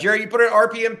 Jerry, you put an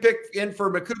RPM pick in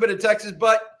for Makuba to Texas,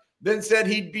 but then said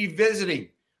he'd be visiting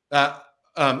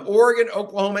Oregon,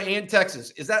 Oklahoma, and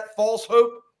Texas. Is that false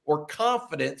hope or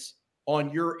confidence on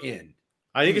your end?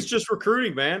 I think it's just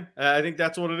recruiting, man. I think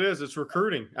that's what it is. It's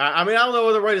recruiting. I don't know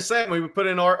other way to say it. We would put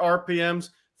in our RPMs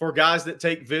for guys that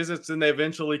take visits and they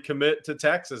eventually commit to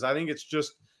Texas. I think it's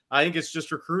just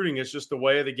recruiting. It's just the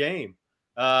way of the game.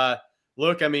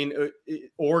 Look,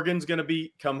 Oregon's going to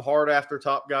come hard after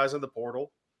top guys in the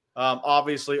portal.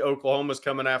 Obviously, Oklahoma's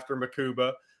coming after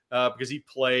Makuba because he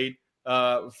played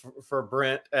for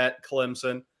Brent at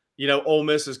Clemson. Ole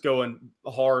Miss is going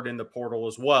hard in the portal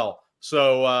as well.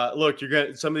 So, look,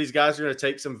 some of these guys are going to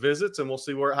take some visits, and we'll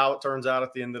see how it turns out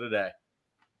at the end of the day.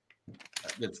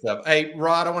 Good stuff. Hey,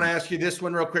 Rod, I want to ask you this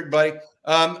one real quick, buddy.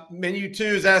 Menu 2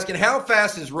 is asking, how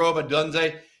fast is Roma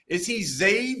Dunze? Is he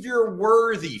Xavier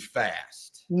Worthy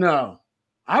fast? No,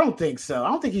 I don't think so. I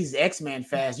don't think he's X-Man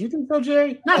fast. You think so,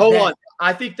 Jerry? Hold on.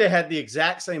 I think they had the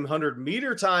exact same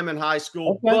 100-meter time in high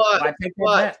school, but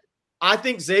I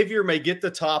think Xavier may get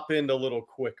the top end a little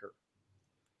quicker.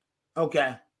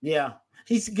 Okay. Yeah.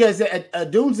 He's because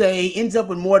Dunze ends up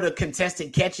with more of the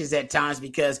contested catches at times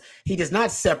because he does not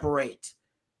separate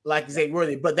like Xavier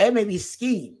Worthy, but that may be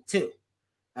scheme too.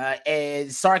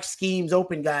 And Sark schemes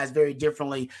open guys very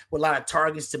differently with a lot of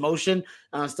targets to motion,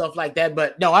 stuff like that.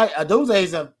 But no, Dunze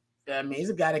is he's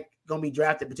a guy that's going to be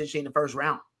drafted potentially in the first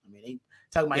round. They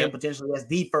talking about him potentially as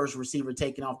the first receiver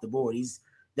taken off the board. He's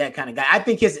that kind of guy. I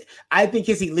think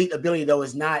his elite ability though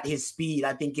is not his speed.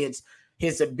 I think it's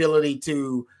his ability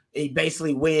to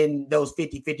basically win those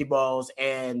 50-50 balls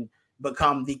and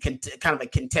become the kind of a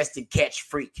contested catch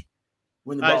freak.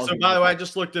 When the ball. So by the way, I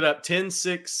just looked it up.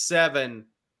 10.67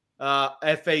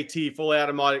 FAT fully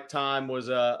automatic time was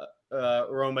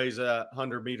Rome's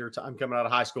 100-meter time coming out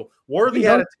of high school. Worthy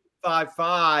had a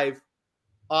 5.5,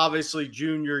 obviously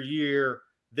junior year.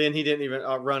 Then he didn't even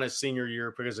run his senior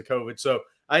year because of COVID. So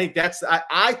I think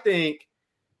I think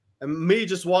And me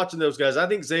just watching those guys, I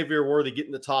think Xavier Worthy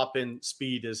getting the top end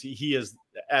speed is he is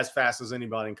as fast as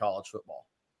anybody in college football.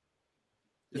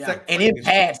 Yeah, and in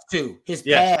pads too. His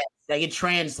pads, like it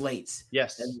translates.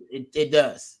 Yes, it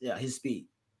does. Yeah, his speed.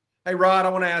 Hey, Rod, I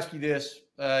want to ask you this.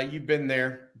 You've been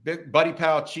there. Big Buddy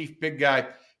Powell, Chief, big guy.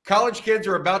 College kids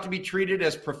are about to be treated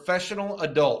as professional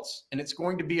adults, and it's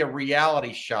going to be a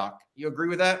reality shock. You agree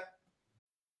with that?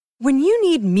 When you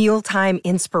need mealtime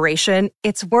inspiration,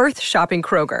 it's worth shopping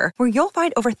Kroger, where you'll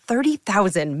find over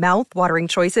 30,000 mouth-watering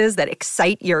choices that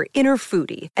excite your inner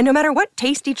foodie. And no matter what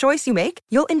tasty choice you make,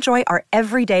 you'll enjoy our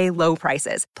everyday low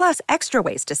prices, plus extra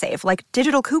ways to save, like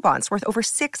digital coupons worth over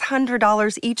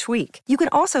 $600 each week. You can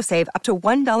also save up to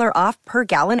 $1 off per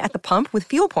gallon at the pump with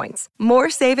fuel points.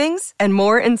 More savings and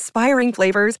more inspiring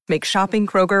flavors make shopping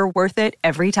Kroger worth it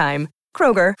every time.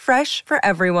 Kroger, fresh for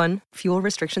everyone. Fuel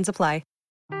restrictions apply.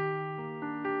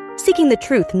 Seeking the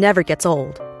truth never gets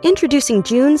old. Introducing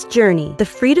June's Journey, the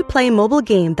free-to-play mobile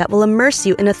game that will immerse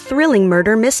you in a thrilling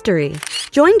murder mystery.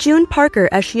 Join June Parker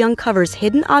as she uncovers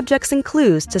hidden objects and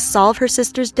clues to solve her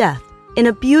sister's death in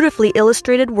a beautifully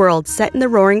illustrated world set in the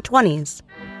Roaring '20s.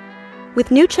 With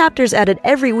new chapters added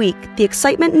every week, the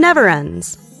excitement never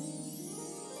ends.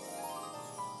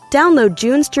 Download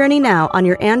June's Journey now on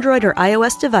your Android or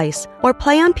iOS device, or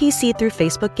play on PC through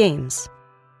Facebook Games.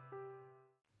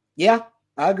 Yeah,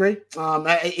 I agree.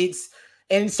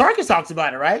 And Sarkis talks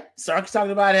about it, right? Sarkis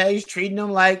talking about how he's treating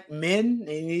them like men, and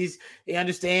he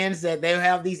understands that they'll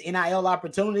have these NIL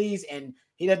opportunities, and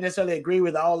he doesn't necessarily agree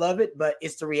with all of it, but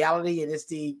it's the reality and it's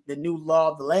the new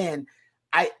law of the land.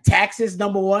 Taxes,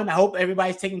 number one. I hope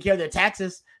everybody's taking care of their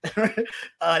taxes.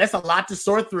 That's a lot to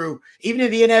sort through. Even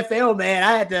in the NFL,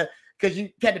 man, because you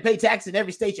had to pay taxes in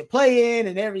every state you play in,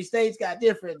 and every state's got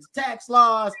different tax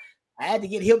laws. I had to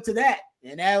get hip to that.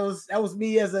 And that was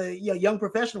me as a young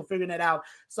professional figuring that out.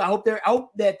 So I hope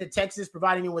that the Texas is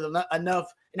providing you with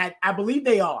enough, and I believe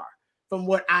they are, from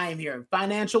what I am hearing.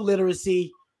 Financial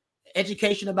literacy,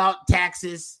 education about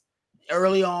taxes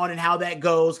early on and how that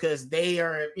goes, because they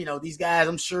are, these guys,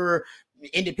 I'm sure,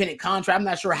 independent contract. I'm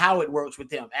not sure how it works with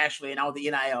them actually, and all the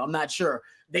NIL. I'm not sure.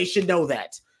 They should know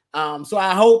that. So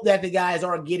I hope that the guys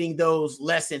are getting those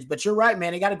lessons. But you're right,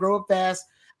 man. They got to grow up fast.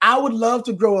 I would love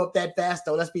to grow up that fast,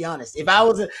 though. Let's be honest. If I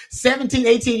was a 17,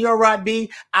 18-year-old Rod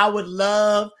B, I would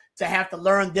love to have to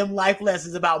learn them life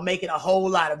lessons about making a whole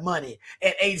lot of money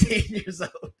at 18 years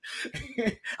old.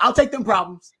 I'll take them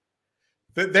problems.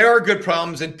 There are good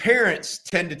problems, and parents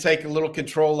tend to take a little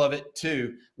control of it,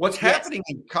 too. What's happening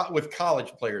with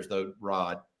college players, though,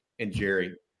 Rod and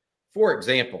Jerry, for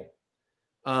example,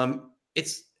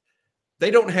 they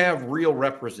don't have real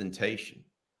representation.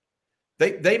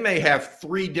 They may have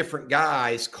 3 different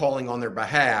guys calling on their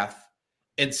behalf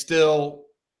and still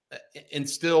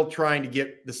trying to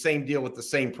get the same deal with the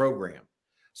same program.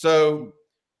 So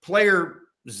player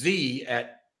Z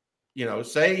at,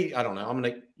 say, I don't know, I'm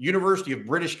going to University of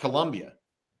British Columbia.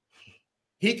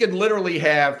 He could literally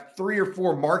have 3 or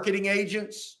 4 marketing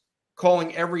agents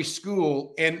calling every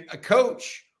school, and a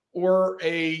coach or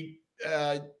a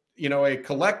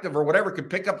collective or whatever could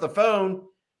pick up the phone,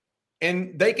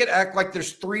 and they could act like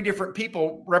there's 3 different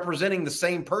people representing the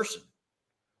same person.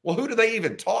 Well, who do they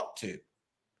even talk to?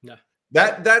 Yeah.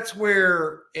 That's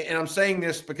where, and I'm saying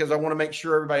this because I want to make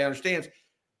sure everybody understands,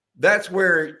 that's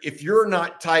where if you're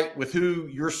not tight with who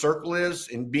your circle is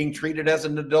and being treated as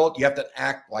an adult, you have to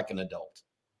act like an adult.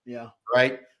 Yeah.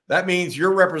 Right? That means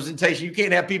your representation, you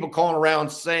can't have people calling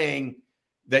around saying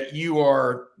that you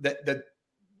are, that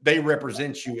they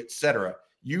represent you, et cetera.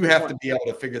 You have to be able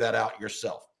to figure that out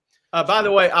yourself. By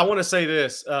the way, I want to say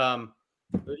this. Obviously,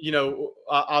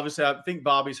 I think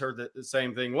Bobby's heard the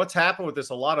same thing. What's happened with this?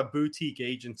 A lot of boutique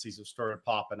agencies have started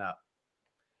popping up,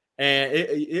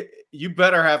 and you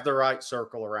better have the right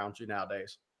circle around you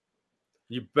nowadays.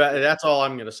 You bet. That's all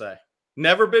I'm going to say.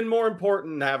 Never been more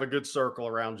important to have a good circle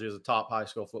around you as a top high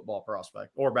school football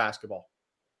prospect or basketball.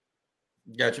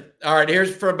 Gotcha. All right,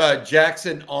 here's from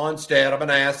Jackson Onstad. I'm going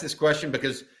to ask this question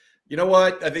because you know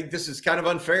what? I think this is kind of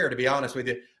unfair, to be honest with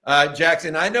you.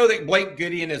 Jackson, I know that Blake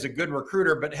Gideon is a good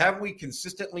recruiter, but have we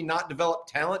consistently not developed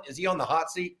talent? Is he on the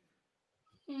hot seat?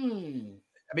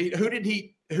 I mean, who did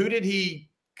he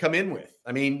come in with?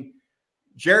 I mean,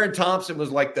 Jared Thompson was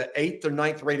like the 8th or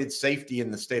 9th rated safety in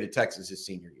the state of Texas his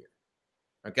senior year.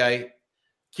 Okay.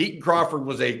 Keaton Crawford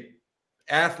was a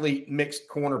athlete mixed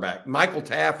cornerback. Michael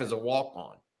Taff is a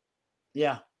walk-on.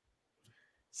 Yeah.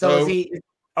 So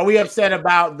are we upset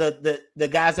about the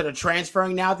guys that are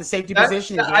transferring now at the safety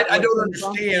position? I don't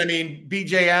understand. I mean,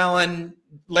 BJ Allen,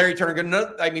 Larry Turner Good.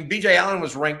 I mean, BJ Allen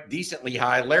was ranked decently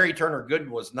high. Larry Turner Good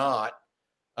was not.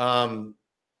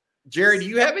 Jerry, do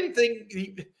you have anything,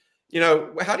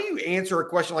 how do you answer a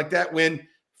question like that when,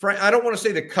 I don't want to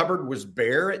say the cupboard was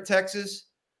bare at Texas,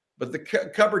 but the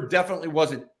cupboard definitely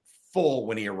wasn't full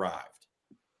when he arrived?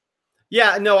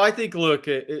 Yeah, no, I think, look,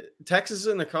 Texas is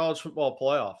in the college football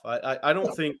playoff. I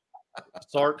don't think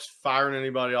Sark's firing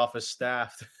anybody off his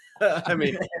staff. I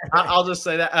mean, I'll just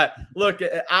say that. Look,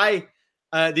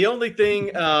 the only thing,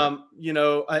 one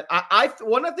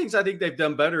of the things I think they've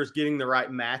done better is getting the right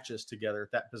matches together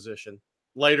at that position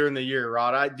later in the year,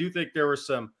 Rod. I do think there was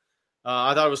some,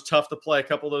 I thought it was tough to play a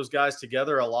couple of those guys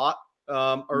together a lot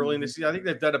early in the season. I think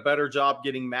they've done a better job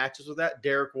getting matches with that.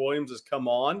 Derek Williams has come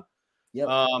on. Yep.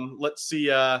 Let's see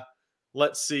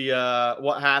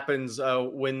what happens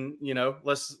when,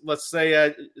 let's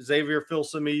say Xavier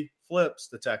Filsaime flips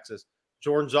to Texas.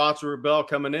 Jordan Johnson-Rubel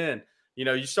coming in.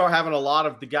 You start having a lot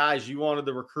of the guys you wanted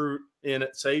to recruit in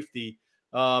at safety.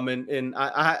 And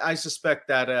I suspect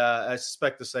that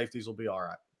the safeties will be all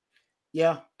right.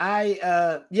 Yeah,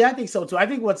 I think so too. I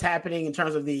think what's happening in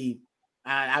terms of the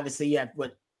obviously you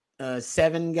have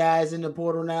 7 guys in the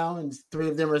portal now, and 3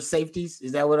 of them are safeties.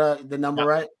 Is that what the number,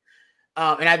 right?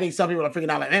 And I think some people are figuring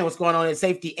out like, man, what's going on in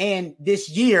safety? And this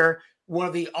year, one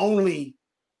of the only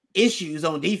issues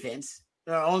on defense,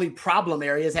 only problem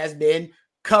areas has been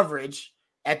coverage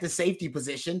at the safety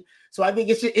position. So I think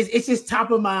it's just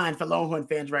top of mind for Longhorn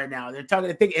fans right now. They're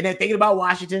thinking about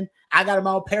Washington. I got them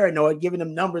all paranoid, giving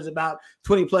them numbers about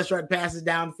 20+ yard passes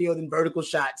downfield and vertical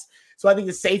shots. So I think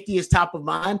the safety is top of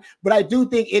mind. But I do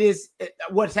think it is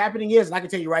what's happening is, and I can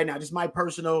tell you right now, just my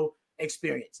personal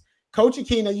experience. Coach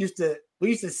Aquino we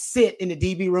used to sit in the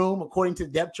DB room according to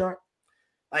the depth chart.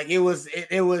 Like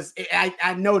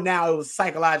I know now it was a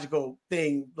psychological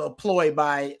thing, a ploy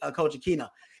by Coach Aquino.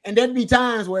 And there'd be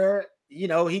times where,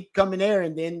 he'd come in there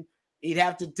and then he'd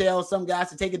have to tell some guys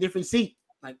to take a different seat.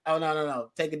 Like, oh, no,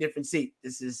 take a different seat.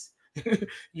 This is,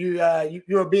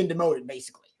 you're being demoted,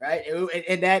 basically, right?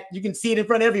 And that you can see it in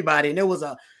front of everybody. And there was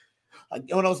one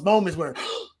of those moments where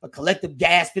a collective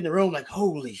gasp in the room, like,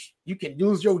 holy, you can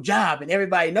lose your job, and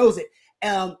everybody knows it.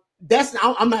 I'm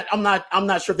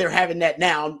not sure if they're having that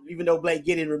now, even though Blake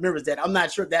Gideon remembers that. I'm not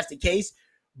sure if that's the case,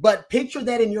 but picture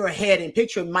that in your head and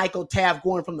picture Michael Taft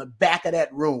going from the back of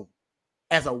that room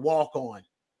as a walk-on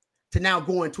to now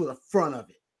going to the front of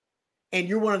it. And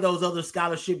you're one of those other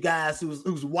scholarship guys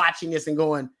who's watching this and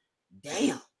going,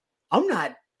 damn, I'm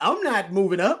not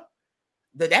moving up.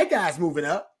 That guy's moving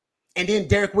up. And then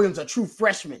Derek Williams, a true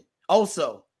freshman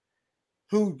also,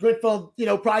 who went from,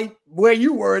 probably where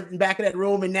you were in the back of that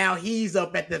room, and now he's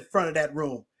up at the front of that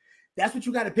room. That's what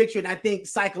you got to picture. And I think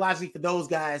psychologically for those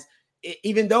guys,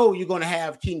 even though you're going to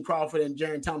have Keaton Crawford and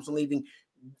Jaron Thompson leaving,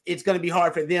 it's going to be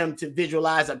hard for them to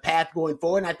visualize a path going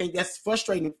forward. And I think that's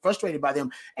frustrated by them.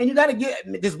 And you got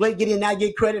to does Blake Gideon not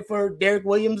get credit for Derek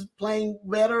Williams playing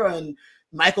better and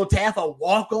Michael Taft a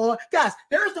walk-on? Guys,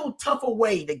 there's no tougher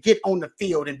way to get on the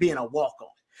field than being a walk-on.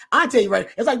 I tell you right,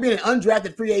 it's like being an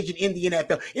undrafted free agent in the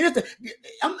NFL.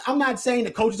 I'm not saying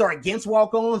the coaches are against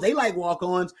walk-ons. They like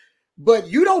walk-ons, but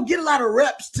you don't get a lot of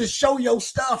reps to show your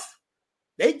stuff.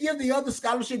 They give the other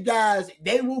scholarship guys,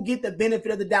 they will get the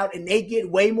benefit of the doubt, and they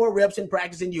get way more reps in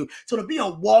practice than you. So to be a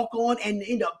walk-on and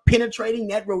end up penetrating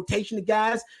that rotation of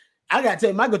guys, I got to tell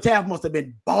you, Michael Taft must have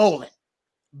been balling.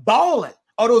 All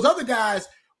those other guys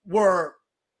were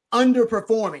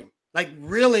underperforming, like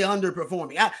really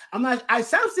underperforming.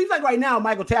 Seems like right now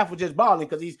Michael Taft was just balling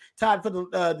because he's tied for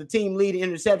the team lead in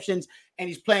interceptions, and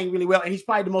he's playing really well. And he's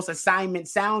probably the most assignment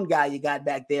sound guy you got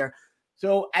back there.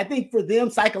 So I think for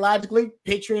them psychologically,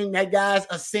 picturing that guy's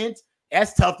ascent,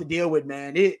 that's tough to deal with,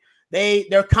 man.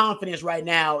 Their confidence right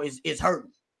now is hurting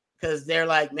because they're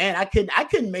like, man, I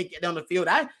couldn't make it on the field.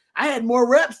 I had more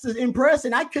reps to impress,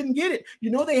 and I couldn't get it.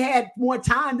 They had more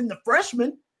time than the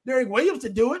freshman, Derek Williams, to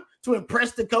do it, to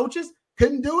impress the coaches.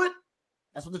 Couldn't do it.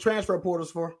 That's what the transfer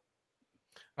portal's for.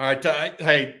 All right.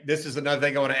 Hey, this is another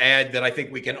thing I want to add that I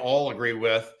think we can all agree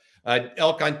with.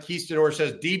 El Conquistador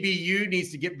says DBU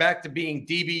needs to get back to being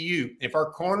DBU. If our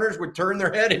corners would turn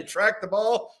their head and track the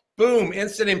ball, boom,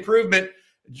 instant improvement.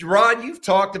 Rod, you've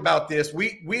talked about this.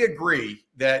 We agree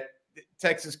that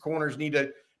Texas corners need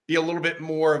to be a little bit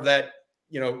more of that,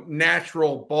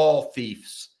 natural ball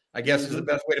thieves, I guess is the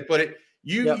best way to put it.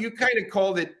 You kind of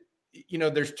called it,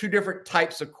 there's 2 different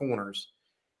types of corners.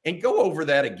 And go over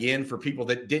that again for people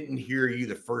that didn't hear you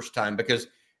the first time, because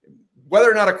whether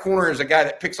or not a corner is a guy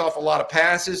that picks off a lot of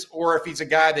passes or if he's a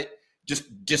guy that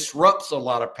just disrupts a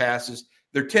lot of passes,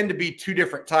 there tend to be 2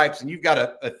 different types, and you've got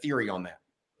a theory on that.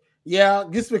 Yeah,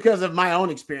 just because of my own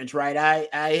experience, right?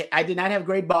 I did not have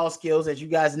great ball skills, as you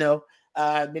guys know.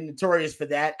 Been notorious for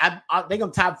that. I think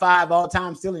I'm top 5 all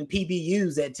time still in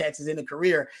PBUs at Texas in a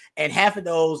career. And half of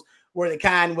those were the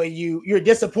kind where you're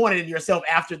disappointed in yourself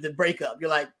after the breakup. You're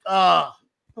like, oh,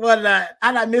 how did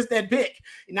I miss that pick?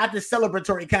 Not the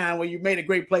celebratory kind where you made a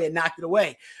great play and knocked it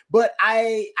away. But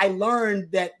I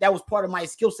learned that was part of my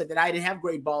skill set, that I didn't have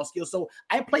great ball skills. So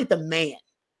I played the man.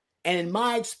 And in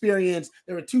my experience,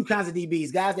 there were 2 kinds of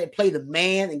DBs, guys that play the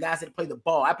man and guys that play the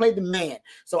ball. I played the man.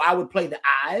 So I would play the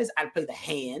eyes. I'd play the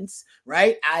hands,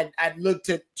 right? I'd look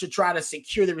to try to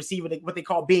secure the receiver, what they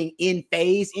call being in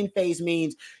phase. In phase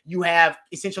means you have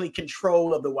essentially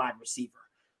control of the wide receiver,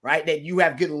 right? That you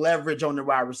have good leverage on the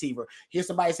wide receiver. Hear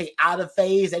somebody say out of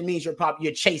phase, that means you're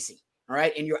chasing. All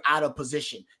right. And you're out of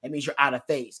position. That means you're out of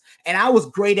phase. And I was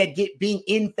great at being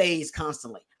in phase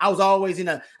constantly. I was always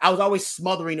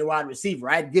smothering the wide receiver.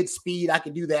 I had good speed. I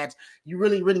could do that. You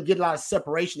really didn't get a lot of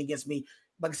separation against me.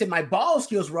 But like I said, my ball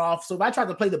skills were off. So if I tried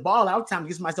to play the ball out time, I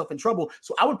get myself in trouble.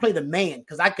 So I would play the man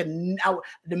because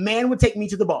the man would take me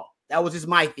to the ball. That was just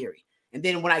my theory. And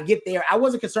then when I get there, I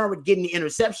wasn't concerned with getting the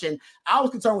interception. I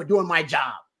was concerned with doing my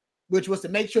job, which was to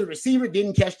make sure the receiver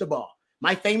didn't catch the ball.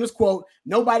 My famous quote,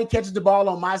 nobody catches the ball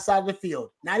on my side of the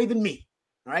field. Not even me.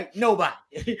 All right. Nobody.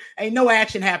 Ain't no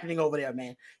action happening over there,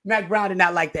 man. Mac Brown did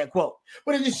not like that quote.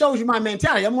 But it just shows you my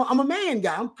mentality. I'm a man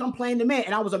guy. I'm playing the man.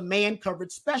 And I was a man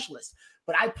coverage specialist.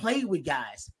 But I played with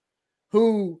guys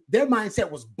who their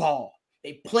mindset was ball.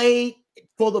 They played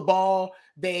for the ball.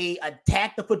 They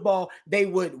attacked the football. They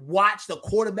would watch the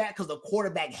quarterback because the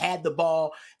quarterback had the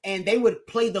ball. And they would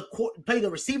play the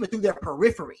receiver through their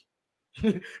periphery.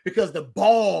 Because the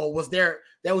ball was that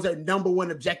was their number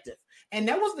one objective. And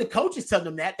that wasn't the coaches telling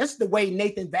them that. That's the way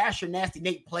Nathan Vasher, Nasty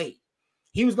Nate, played.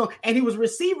 He was a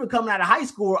receiver coming out of high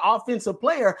school, offensive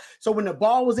player. So when the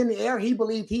ball was in the air, he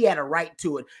believed he had a right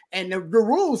to it. And the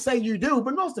rules say you do,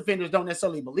 but most defenders don't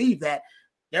necessarily believe that.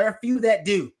 There are a few that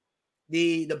do.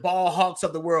 The ball hawks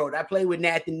of the world. I played with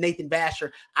Nathan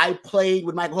Vasher. I played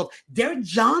with Michael Hook. Derek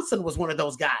Johnson was one of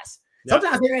those guys.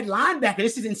 Sometimes they're at linebacker.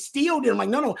 This is instilled in them. Like,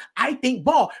 no, I think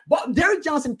ball. But Derek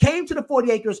Johnson came to the 40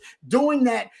 acres doing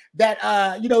that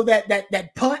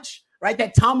punch, right?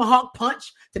 That tomahawk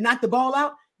punch to knock the ball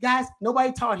out. Guys,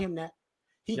 nobody taught him that.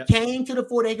 He came to the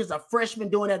 40 acres, a freshman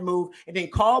doing that move, and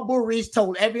then Carl Burris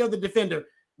told every other defender,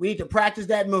 we need to practice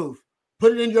that move.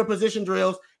 Put it in your position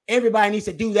drills. Everybody needs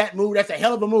to do that move. That's a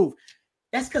hell of a move.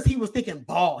 That's because he was thinking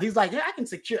ball. He's like, I can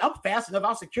secure. I'm fast enough.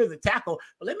 I'll secure the tackle,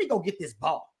 but let me go get this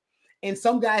ball. And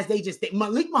some guys,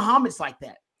 Malik Muhammad's like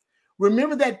that.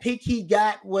 Remember that pick he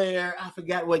got where I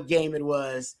forgot what game it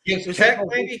was. Yes, Tech,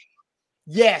 maybe?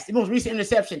 Yes, the most recent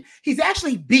interception. He's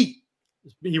actually beat.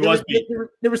 He was beat.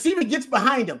 The receiver gets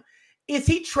behind him. Is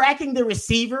he tracking the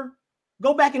receiver?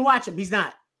 Go back and watch him. He's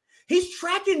not. He's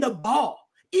tracking the ball.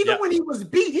 Even when he was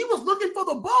beat, he was looking for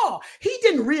the ball. He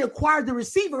didn't reacquire the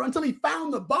receiver until he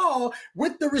found the ball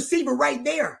with the receiver right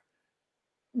there.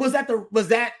 Is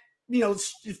that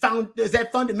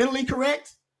fundamentally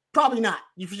correct? Probably not.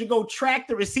 You should go track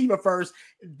the receiver first,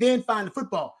 then find the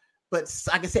football. But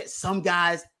like I said, some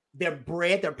guys, they're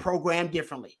programmed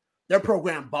differently. They're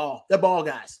programmed ball. They're ball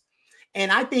guys.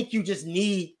 And I think you just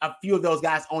need a few of those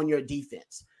guys on your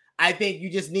defense. I think you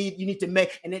need to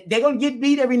make, and they're going to get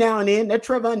beat every now and then. They're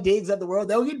Trevon Diggs of the world.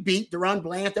 They'll get beat. Deron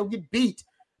Blanche, they'll get beat.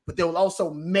 But they'll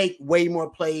also make way more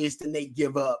plays than they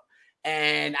give up.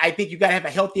 And I think you got to have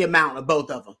a healthy amount of both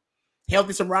of them.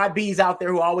 Healthy, some Rod B's out there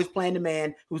who are always playing the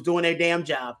man, who's doing their damn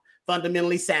job,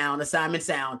 fundamentally sound, assignment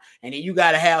sound. And then you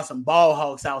got to have some ball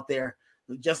hawks out there,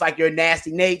 just like your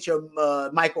Nasty Nate, your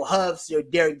Michael Huffs, your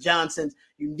Derek Johnsons.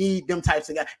 You need them types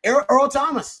of guys. Earl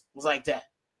Thomas was like that.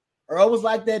 Earl was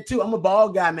like that too. I'm a ball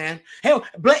guy, man. Hell,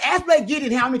 ask Blake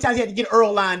Gideon how many times he had to get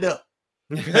Earl lined up.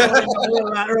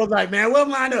 Earl's like, man, well,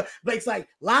 lined up. Blake's like,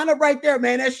 line up right there,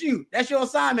 man. That's you. That's your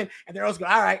assignment. And then Earl's go,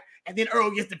 all right. And then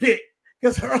Earl gets the pick.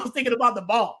 Because Earl's thinking about the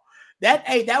ball. That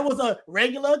was a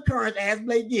regular occurrence as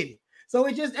Blake Gideon. So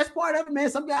that's part of it, man.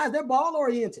 Some guys, they're ball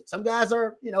oriented. Some guys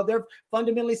are, they're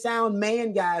fundamentally sound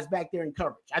man guys back there in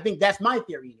coverage. I think that's my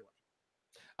theory anyway.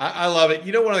 I love it.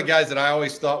 One of the guys that I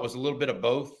always thought was a little bit of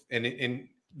both, and in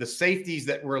the safeties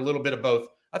that were a little bit of both,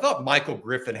 I thought Michael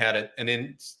Griffin had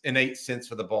an innate sense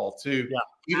for the ball too,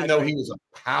 even though he was a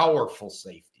powerful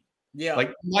safety. Yeah,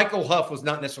 like Michael Huff was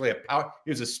not necessarily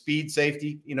he was a speed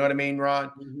safety. You know what I mean, Ron?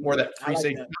 Mm-hmm. More that free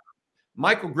safety. That.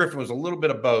 Michael Griffin was a little bit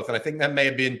of both, and I think that may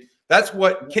have been that's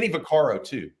what Kenny Vaccaro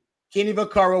too. Kenny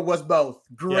Vaccaro was both.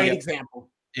 Great example.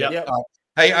 Yeah. Yep.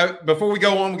 Hey, before we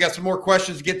go on, we got some more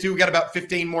questions to get to. We got about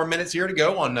 15 more minutes here to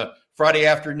go on the Friday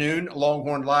afternoon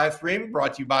Longhorn live stream,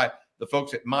 brought to you by the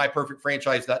folks at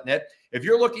myperfectfranchise.net. If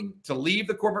you're looking to leave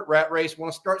the corporate rat race,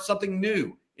 want to start something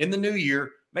new in the new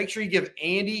year, make sure you give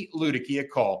Andy Ludicky a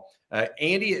call.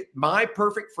 Andy at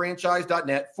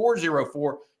myperfectfranchise.net,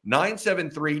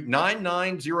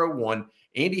 404-973-9901.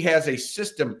 Andy has a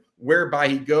system whereby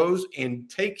he goes and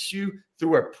takes you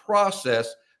through a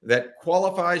process that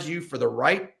qualifies you for the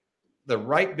right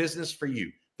business for you.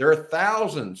 There are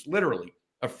thousands, literally,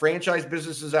 of franchise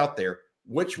businesses out there.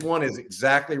 Which one is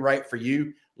exactly right for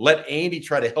you? Let Andy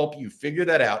try to help you figure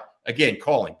that out. Again,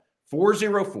 call him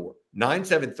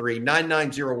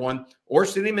 404-973-9901 or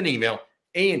send him an email,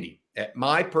 Andy at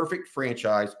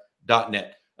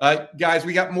myperfectfranchise.net. Guys,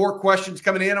 we got more questions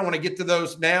coming in. I want to get to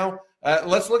those now.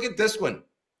 Let's look at this one.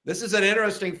 This is an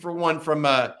interesting one from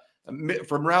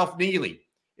Ralph Neely.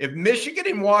 If Michigan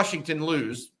and Washington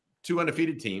lose, two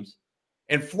undefeated teams,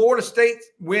 and Florida State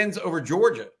wins over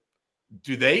Georgia,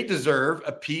 do they deserve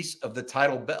a piece of the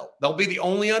title belt? They'll be the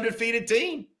only undefeated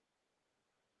team.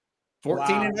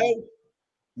 14-0.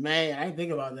 Man, I didn't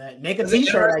think about that. Make a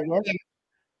t-shirt, I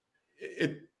guess.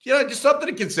 Just something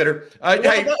to consider.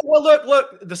 Well,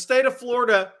 look, the state of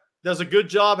Florida does a good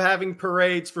job having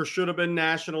parades for should-have-been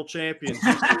national champions.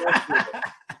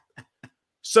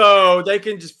 So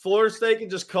Florida State can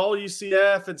just call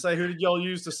UCF and say, who did y'all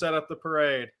use to set up the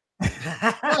parade?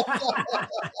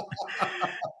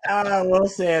 Well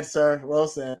said, sir. Well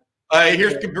said.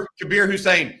 Here's Kabir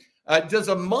Hussein. Does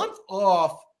a month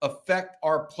off affect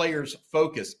our players'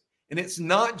 focus? And it's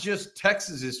not just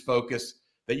Texas's focus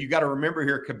that you got to remember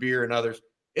here, Kabir and others.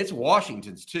 It's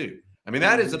Washington's too. I mean,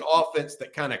 that is an offense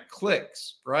that kind of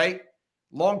clicks, right?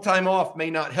 Long time off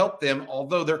may not help them,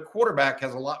 although their quarterback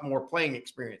has a lot more playing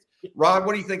experience. Rod,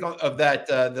 what do you think of that,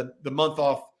 the month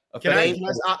off?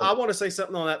 I want to say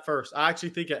something on that first. I actually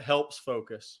think it helps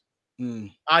focus.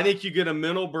 I think you get a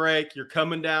mental break. You're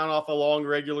coming down off a long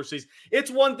regular season.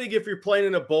 It's one thing if you're playing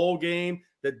in a bowl game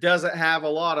that doesn't have a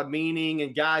lot of meaning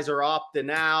and guys are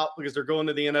opting out because they're going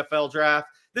to the NFL draft.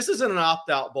 This isn't an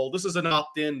opt-out bowl. This is an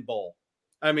opt-in bowl.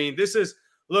 I mean,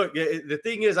 look, the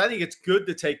thing is, I think it's good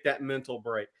to take that mental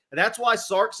break. And that's why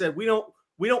Sark said we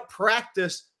don't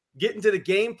practice getting to the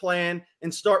game plan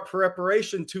and start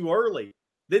preparation too early.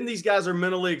 Then these guys are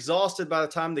mentally exhausted by the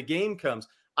time the game comes.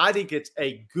 I think it's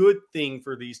a good thing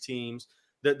for these teams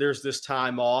that there's this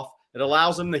time off. It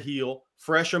allows them to heal,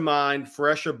 fresh of mind,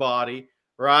 fresh of body,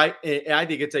 right? And I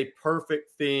think it's a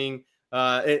perfect thing.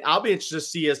 And I'll be interested to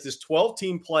see as this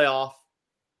 12-team playoff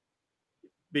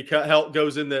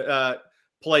goes into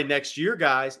play next year,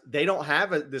 guys. They don't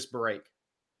have this break.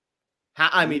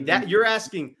 That you're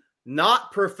asking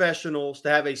not professionals to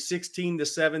have a 16 to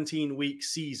 17 week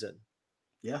season.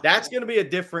 Yeah, that's going to be a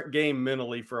different game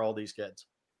mentally for all these kids.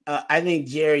 I think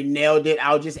Jerry nailed it.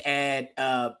 I'll just add,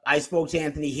 I spoke to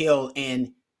Anthony Hill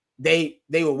and they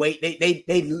were waiting.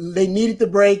 They needed the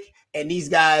break, and these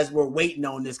guys were waiting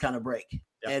on this kind of break.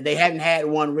 Yep. And they hadn't had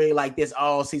one really like this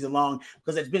all season long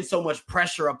because there's been so much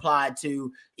pressure applied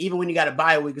to, even when you got a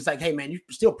bye week, it's like, hey man, you're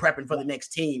still prepping for the next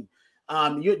team.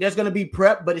 There's going to be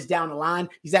prep, but it's down the line.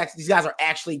 These guys are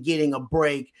actually getting a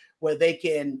break where they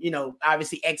can,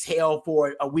 obviously exhale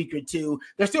for a week or two.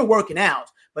 They're still working out,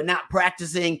 but not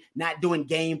practicing, not doing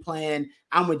game plan.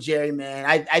 I'm with Jerry, man.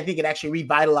 I think it actually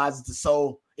revitalizes the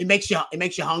soul. It makes you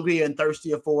hungrier and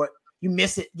thirstier for it. You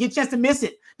miss it. Get a chance to miss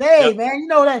it. Hey, man, you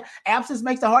know that absence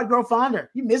makes the heart grow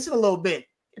fonder. You miss it a little bit.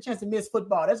 Get a chance to miss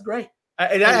football. That's great.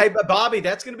 Hey, Bobby,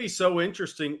 that's going to be so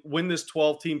interesting when this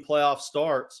 12-team playoff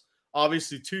starts.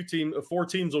 Obviously, 4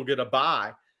 teams will get a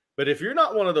bye. But if you're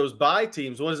not one of those bye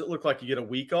teams, what does it look like? You get a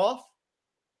week off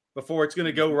before it's going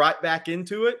to go right back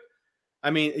into it? I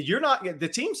mean,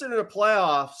 the teams in the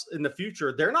playoffs in the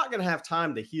future, they're not going to have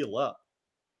time to heal up.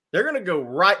 They're going to go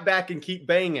right back and keep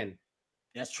banging.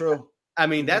 That's true. I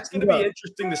mean, that's going to be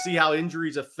interesting to see how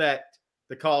injuries affect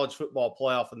the college football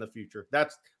playoff in the future.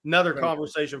 That's another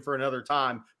conversation for another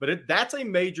time. But that's a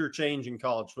major change in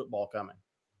college football coming.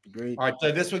 Agreed. All right,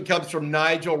 so this one comes from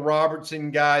Nigel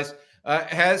Robertson, guys.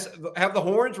 Have the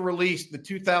Horns released the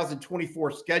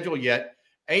 2024 schedule yet?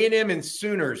 A&M and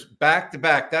Sooners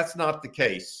back-to-back. That's not the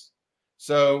case.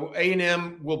 So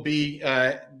A&M will be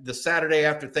the Saturday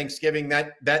after Thanksgiving.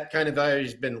 That kind of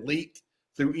has been leaked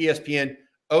through ESPN.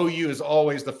 OU is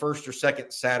always the first or second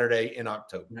Saturday in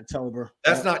October.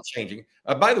 That's not changing.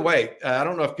 By the way, I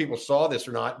don't know if people saw this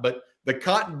or not, but the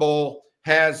Cotton Bowl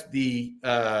has the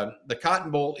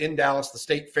Cotton Bowl in Dallas, the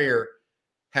State Fair,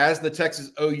 has the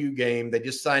Texas OU game. They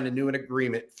just signed a new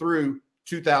agreement through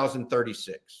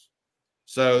 2036.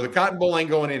 So the Cotton Bowl ain't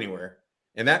going anywhere.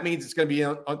 And that means it's going to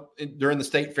be during the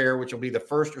State Fair, which will be the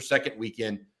first or second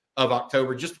weekend of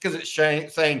October, just because it's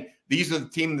saying these are the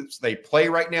teams they play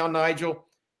right now, Nigel.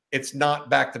 It's not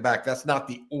back-to-back. That's not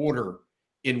the order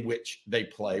in which they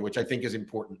play, which I think is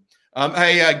important.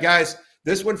 Hey, guys,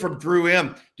 this one from Drew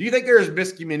M. Do you think there is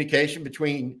miscommunication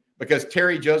because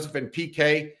Terry Joseph and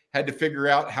PK had to figure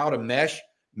out how to mesh?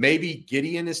 Maybe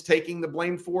Gideon is taking the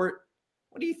blame for it.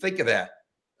 What do you think of that?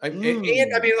 And I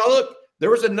mean, look, there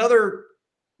was another,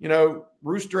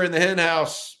 rooster in the hen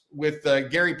house with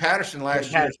Gary Patterson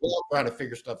last year as well, trying to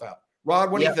figure stuff out.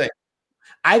 Rod, what do you think?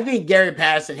 I think Gary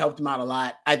Patterson helped him out a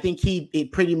lot. I think he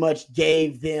pretty much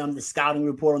gave them the scouting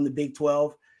report on the Big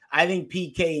 12. I think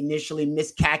PK initially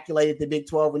miscalculated the Big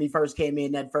 12 when he first came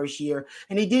in that first year.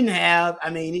 And he didn't have,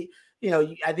 I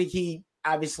think he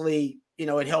obviously,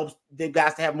 it helps the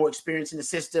guys to have more experience in the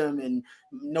system and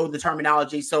know the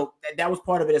terminology. So that was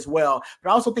part of it as well. But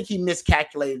I also think he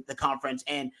miscalculated the conference.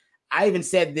 And I even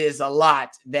said this a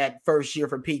lot that first year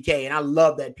for PK. And I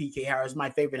love that PK hire. It's my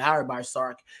favorite hire by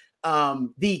Sark.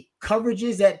 The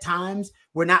coverages at times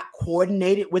were not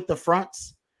coordinated with the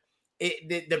fronts.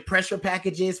 The pressure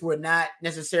packages were not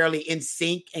necessarily in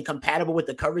sync and compatible with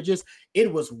the coverages.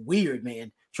 It was weird,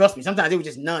 man. Trust me. Sometimes it was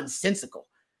just nonsensical.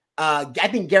 I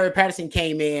think Gary Patterson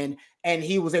came in and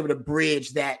he was able to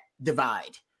bridge that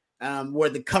divide where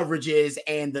the coverages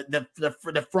and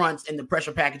the fronts and the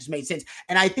pressure packages made sense.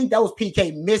 And I think that was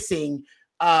PK missing.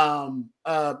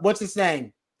 What's his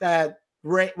name?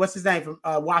 What's his name from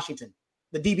Washington?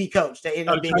 The DB coach that ended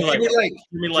up being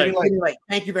Jimmy Lake.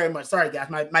 Thank you very much. Sorry, guys.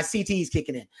 My CT is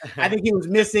kicking in. I think he was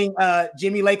missing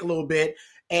Jimmy Lake a little bit.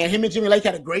 And him and Jimmy Lake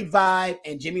had a great vibe.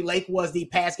 And Jimmy Lake was the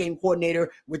pass game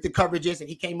coordinator with the coverages. And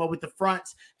he came up with the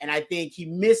fronts. And I think he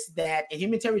missed that. And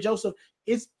him and Terry Joseph,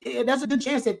 there's a good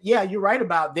chance that, yeah, you're right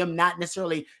about them not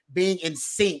necessarily being in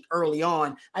sync early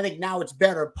on. I think now it's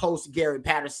better post Gary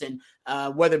Patterson,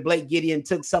 whether Blake Gideon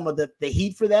took some of the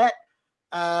heat for that.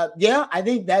 Yeah, I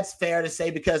think that's fair to say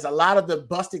because a lot of the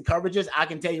busted coverages, I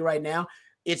can tell you right now,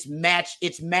 it's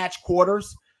match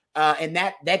quarters. And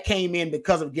that came in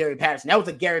because of Gary Patterson. That was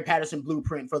a Gary Patterson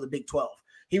blueprint for the Big 12.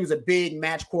 He was a big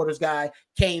match quarters guy,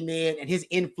 came in, and his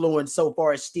influence so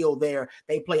far is still there.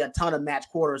 They play a ton of match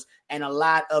quarters, and a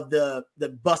lot of the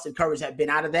busted coverage have been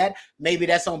out of that. Maybe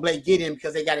that's on Blake Gideon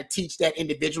because they got to teach that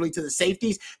individually to the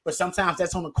safeties, but sometimes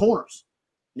that's on the corners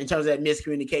in terms of that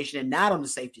miscommunication and not on the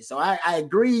safety. So I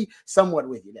agree somewhat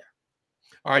with you there.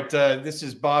 All right, this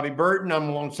is Bobby Burton. I'm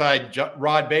alongside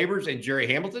Rod Babers and Jerry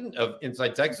Hamilton of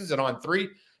Inside Texas and On 3.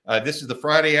 This is the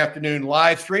Friday afternoon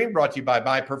live stream brought to you by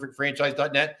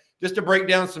BuyPerfectFranchise.net. Just to break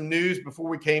down some news before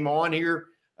we came on here,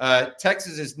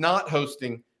 Texas is not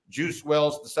hosting Juice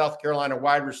Wells, the South Carolina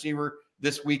wide receiver,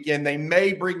 this weekend. They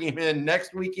may bring him in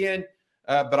next weekend,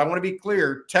 but I want to be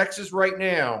clear. Texas right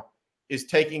now is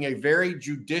taking a very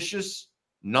judicious,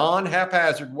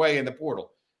 non-haphazard way in the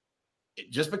portal.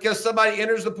 Just because somebody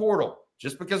enters the portal,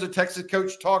 just because a Texas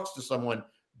coach talks to someone,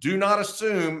 do not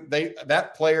assume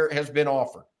that player has been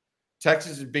offered.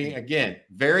 Texas is being, again,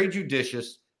 very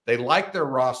judicious. They like their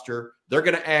roster. They're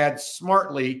going to add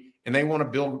smartly, and they want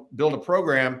to build a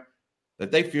program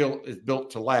that they feel is built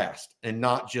to last and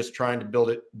not just trying to build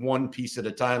it one piece at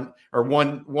a time or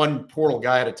one portal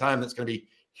guy at a time that's going to be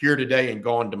here today and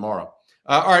gone tomorrow.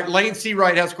 All right, Lane C.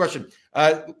 Wright has a question.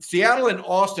 Seattle and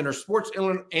Austin are sports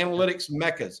analytics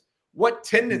meccas. What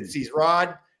tendencies,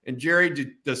 Rod and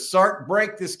Jerry, does Sark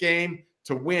break this game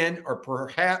to win or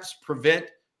perhaps prevent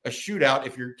a shootout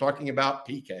if you're talking about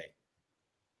PK?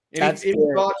 Any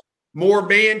thoughts? More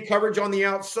man coverage on the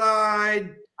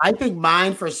outside? I think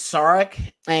mine for Sark,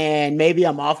 and maybe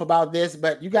I'm off about this,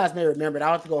 but you guys may remember it.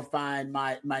 I'll have to go find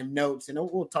my notes, and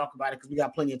we'll talk about it because we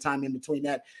got plenty of time in between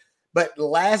that. But the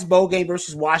last bowl game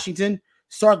versus Washington,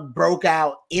 Sark broke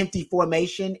out empty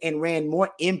formation and ran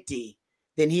more empty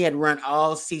than he had run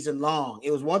all season long.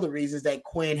 It was one of the reasons that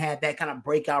Quinn had that kind of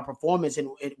breakout performance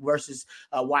versus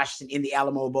Washington in the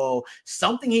Alamo Bowl.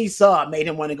 Something he saw made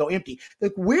him want to go empty.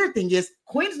 The weird thing is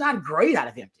Quinn's not great out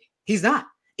of empty. He's not.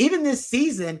 Even this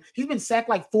season, he's been sacked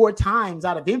like 4 times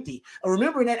out of empty.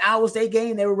 Remember in that Iowa State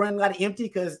game, they were running a lot of empty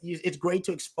because it's great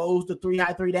to expose the 3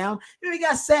 high, 3 down. He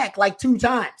got sacked like 2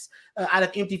 times out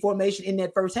of empty formation in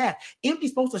that first half.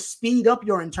 Empty's supposed to speed up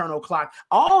your internal clock.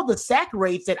 All the sack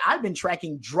rates that I've been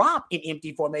tracking drop in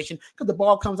empty formation because the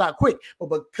ball comes out quick. But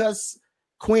because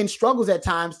Quinn struggles at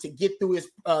times to get through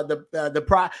his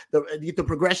the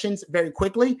progressions very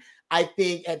quickly, I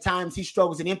think at times he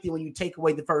struggles in empty when you take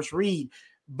away the first read.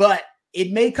 But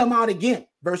it may come out again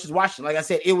versus Washington. Like I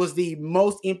said, it was the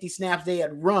most empty snaps they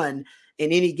had run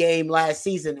in any game last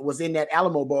season. It was in that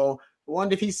Alamo Bowl. I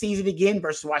wonder if he sees it again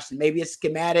versus Washington. Maybe it's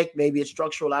schematic, maybe it's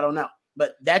structural. I don't know.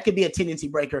 But that could be a tendency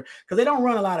breaker because they don't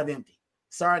run a lot of empty.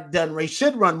 Sark Dunray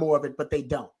should run more of it, but they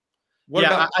don't.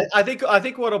 I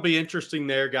think what'll be interesting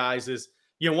there, guys, is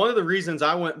one of the reasons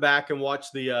I went back and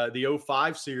watched the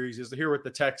 05 series is to hear what the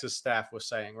Texas staff was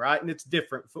saying, right? And it's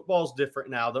different. Football's different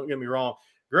now. Don't get me wrong.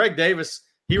 Greg Davis,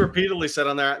 he repeatedly said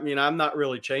on there, I'm not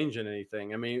really changing anything.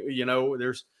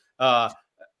 There's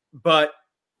but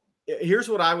here's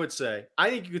what I would say. I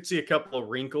think you could see a couple of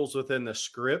wrinkles within the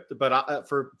script, but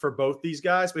for both these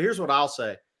guys. But here's what I'll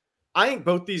say. I think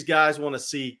both these guys want to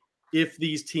see if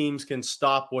these teams can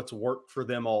stop what's worked for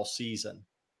them all season.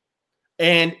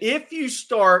 And if you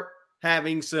start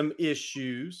having some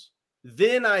issues,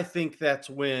 then I think that's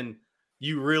when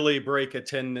you really break a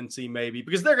tendency maybe,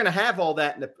 because they're going to have all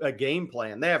that in a game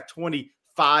plan. They have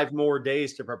 25 more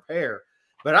days to prepare.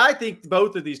 But I think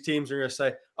both of these teams are going to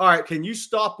say, all right, can you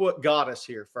stop what got us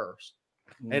here first?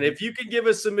 Mm-hmm. And if you can give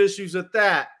us some issues at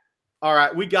that, all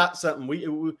right, we got something.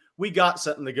 We got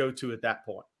something to go to at that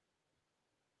point.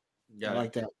 I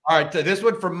like that. All right, this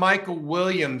one from Michael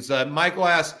Williams. Michael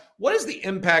asks, what is the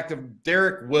impact of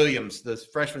Derek Williams, the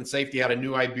freshman safety out of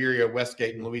New Iberia,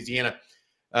 Westgate in Louisiana,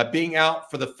 being out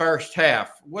for the first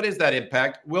half? What is that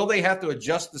impact? Will they have to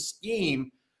adjust the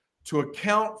scheme to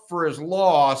account for his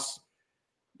loss?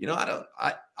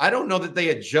 I don't know that they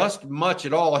adjust much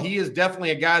at all. He is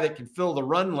definitely a guy that can fill the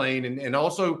run lane and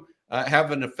also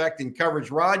have an effect in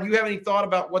coverage. Rod, you have any thought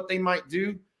about what they might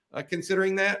do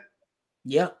considering that?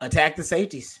 Yeah, attack the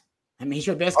safeties. He's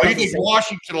your best. Oh, you think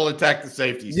Washington will attack the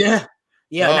safeties? Yeah.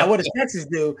 Now, what does Texas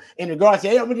do in regards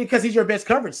to because he's your best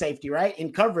coverage safety, right?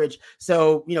 In coverage.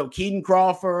 So, Keaton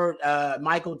Crawford,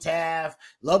 Michael Taft,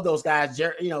 love those guys.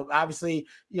 Obviously,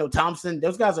 Thompson,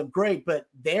 those guys are great, but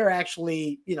they're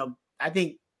actually, I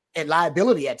think at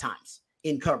liability at times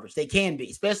in coverage. They can be,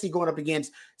 especially going up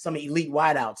against some elite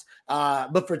wideouts.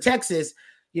 But for Texas,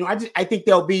 I think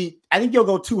they'll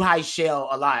go too high shell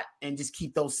a lot and just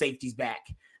keep those safeties back.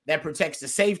 That protects the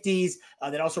safeties.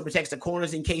 That also protects the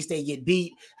corners in case they get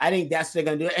beat. I think that's what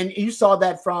they're going to do. And you saw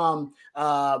that from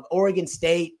Oregon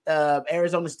State.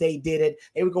 Arizona State did it.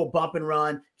 They would go bump and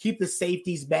run, keep the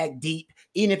safeties back deep.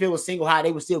 Even if it was single high,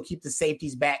 they would still keep the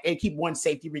safeties back and keep one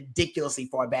safety ridiculously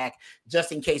far back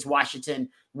just in case Washington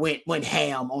went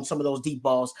ham on some of those deep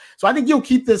balls. So I think you'll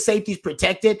keep the safeties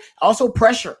protected. Also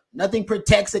pressure. Nothing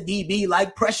protects a DB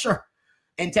like pressure.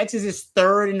 And Texas is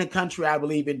third in the country, I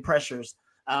believe, in pressures.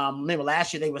 Remember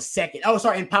last year they were second.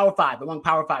 In Power 5, among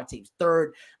Power 5 teams,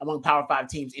 third among Power 5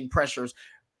 teams in pressures.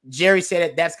 Jerry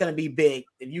said that's going to be big.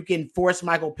 If you can force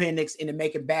Michael Penix into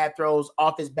making bad throws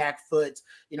off his back foot,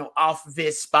 off of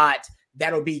his spot,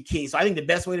 that'll be key. So I think the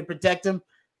best way to protect him,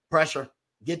 pressure,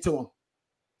 get to him.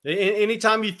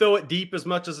 Anytime you throw it deep as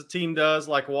much as a team does,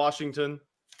 like Washington,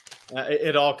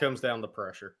 it all comes down to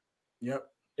pressure. Yep.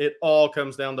 It all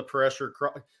comes down to pressure,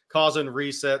 causing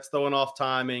resets, throwing off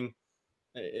timing.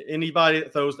 Anybody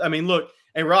that throws, look,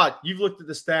 and Rod, you've looked at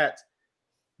the stats.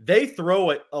 They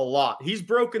throw it a lot. He's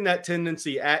broken that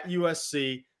tendency at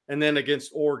USC and then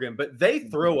against Oregon, but they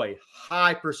throw a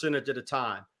high percentage at a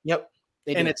time. Yep.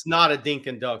 And it's not a dink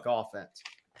and dunk offense.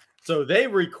 So they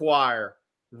require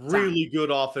really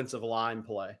good offensive line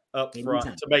play up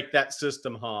front to make that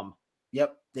system hum.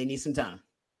 Yep. They need some time.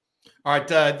 All right.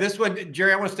 This one,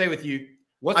 Jerry, I want to stay with you.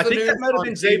 I think that might have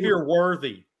been Xavier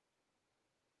Worthy.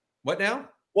 What now?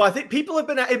 Well, I think people have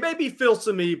been – it may be Phil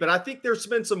Simi, but I think there's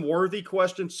been some Worthy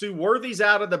questions too. Worthy's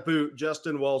out of the boot,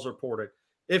 Justin Wells reported.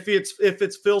 If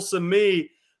it's Phil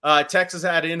Simi, Texas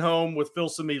had in-home with Phil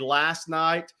Simi last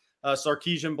night,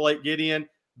 Sarkisian, Blake Gideon,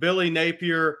 Billy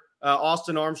Napier,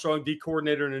 Austin Armstrong, D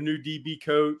coordinator, and a new DB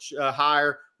coach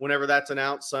hire whenever that's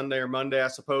announced, Sunday or Monday, I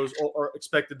suppose, or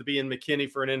expected to be in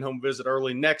McKinney for an in-home visit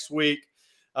early next week.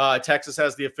 Texas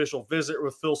has the official visit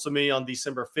with Phil Simi on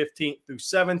December 15th through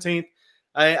 17th.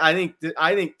 I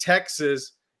think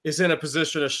Texas is in a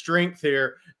position of strength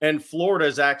here, and Florida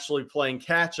is actually playing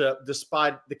catch up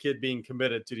despite the kid being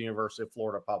committed to the University of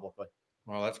Florida publicly.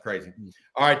 Well, that's crazy.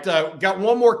 All right, got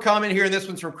one more comment here, and this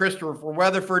one's from Christopher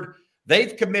Weatherford.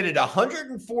 They've committed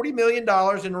 $140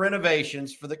 million in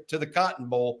renovations to the Cotton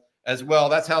Bowl as well.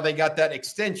 That's how they got that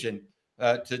extension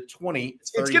to 2030.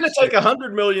 It's going to take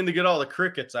 $100 million to get all the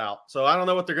crickets out. So I don't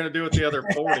know what they're going to do with the other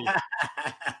 40.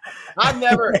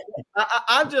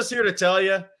 I'm just here to tell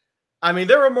you,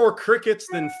 there were more crickets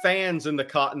than fans in the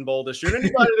Cotton Bowl this year.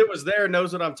 Anybody that was there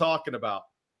knows what I'm talking about.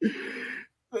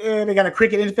 And they got a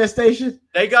cricket infestation?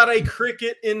 They got a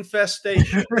cricket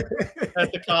infestation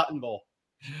at the Cotton Bowl.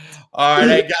 All right,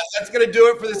 hey guys, that's going to do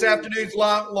it for this afternoon's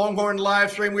Longhorn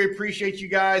live stream. We appreciate you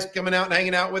guys coming out and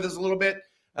hanging out with us a little bit.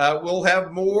 We'll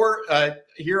have more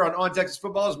here on Texas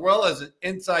Football as well as at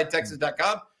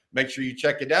InsideTexas.com. Make sure you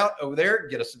check it out over there.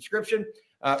 Get a subscription.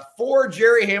 For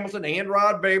Jerry Hamilton and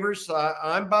Rod Babers,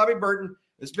 I'm Bobby Burton.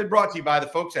 This has been brought to you by the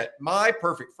folks at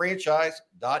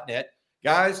myperfectfranchise.net.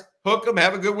 Guys, hook 'em.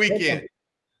 Have a good weekend.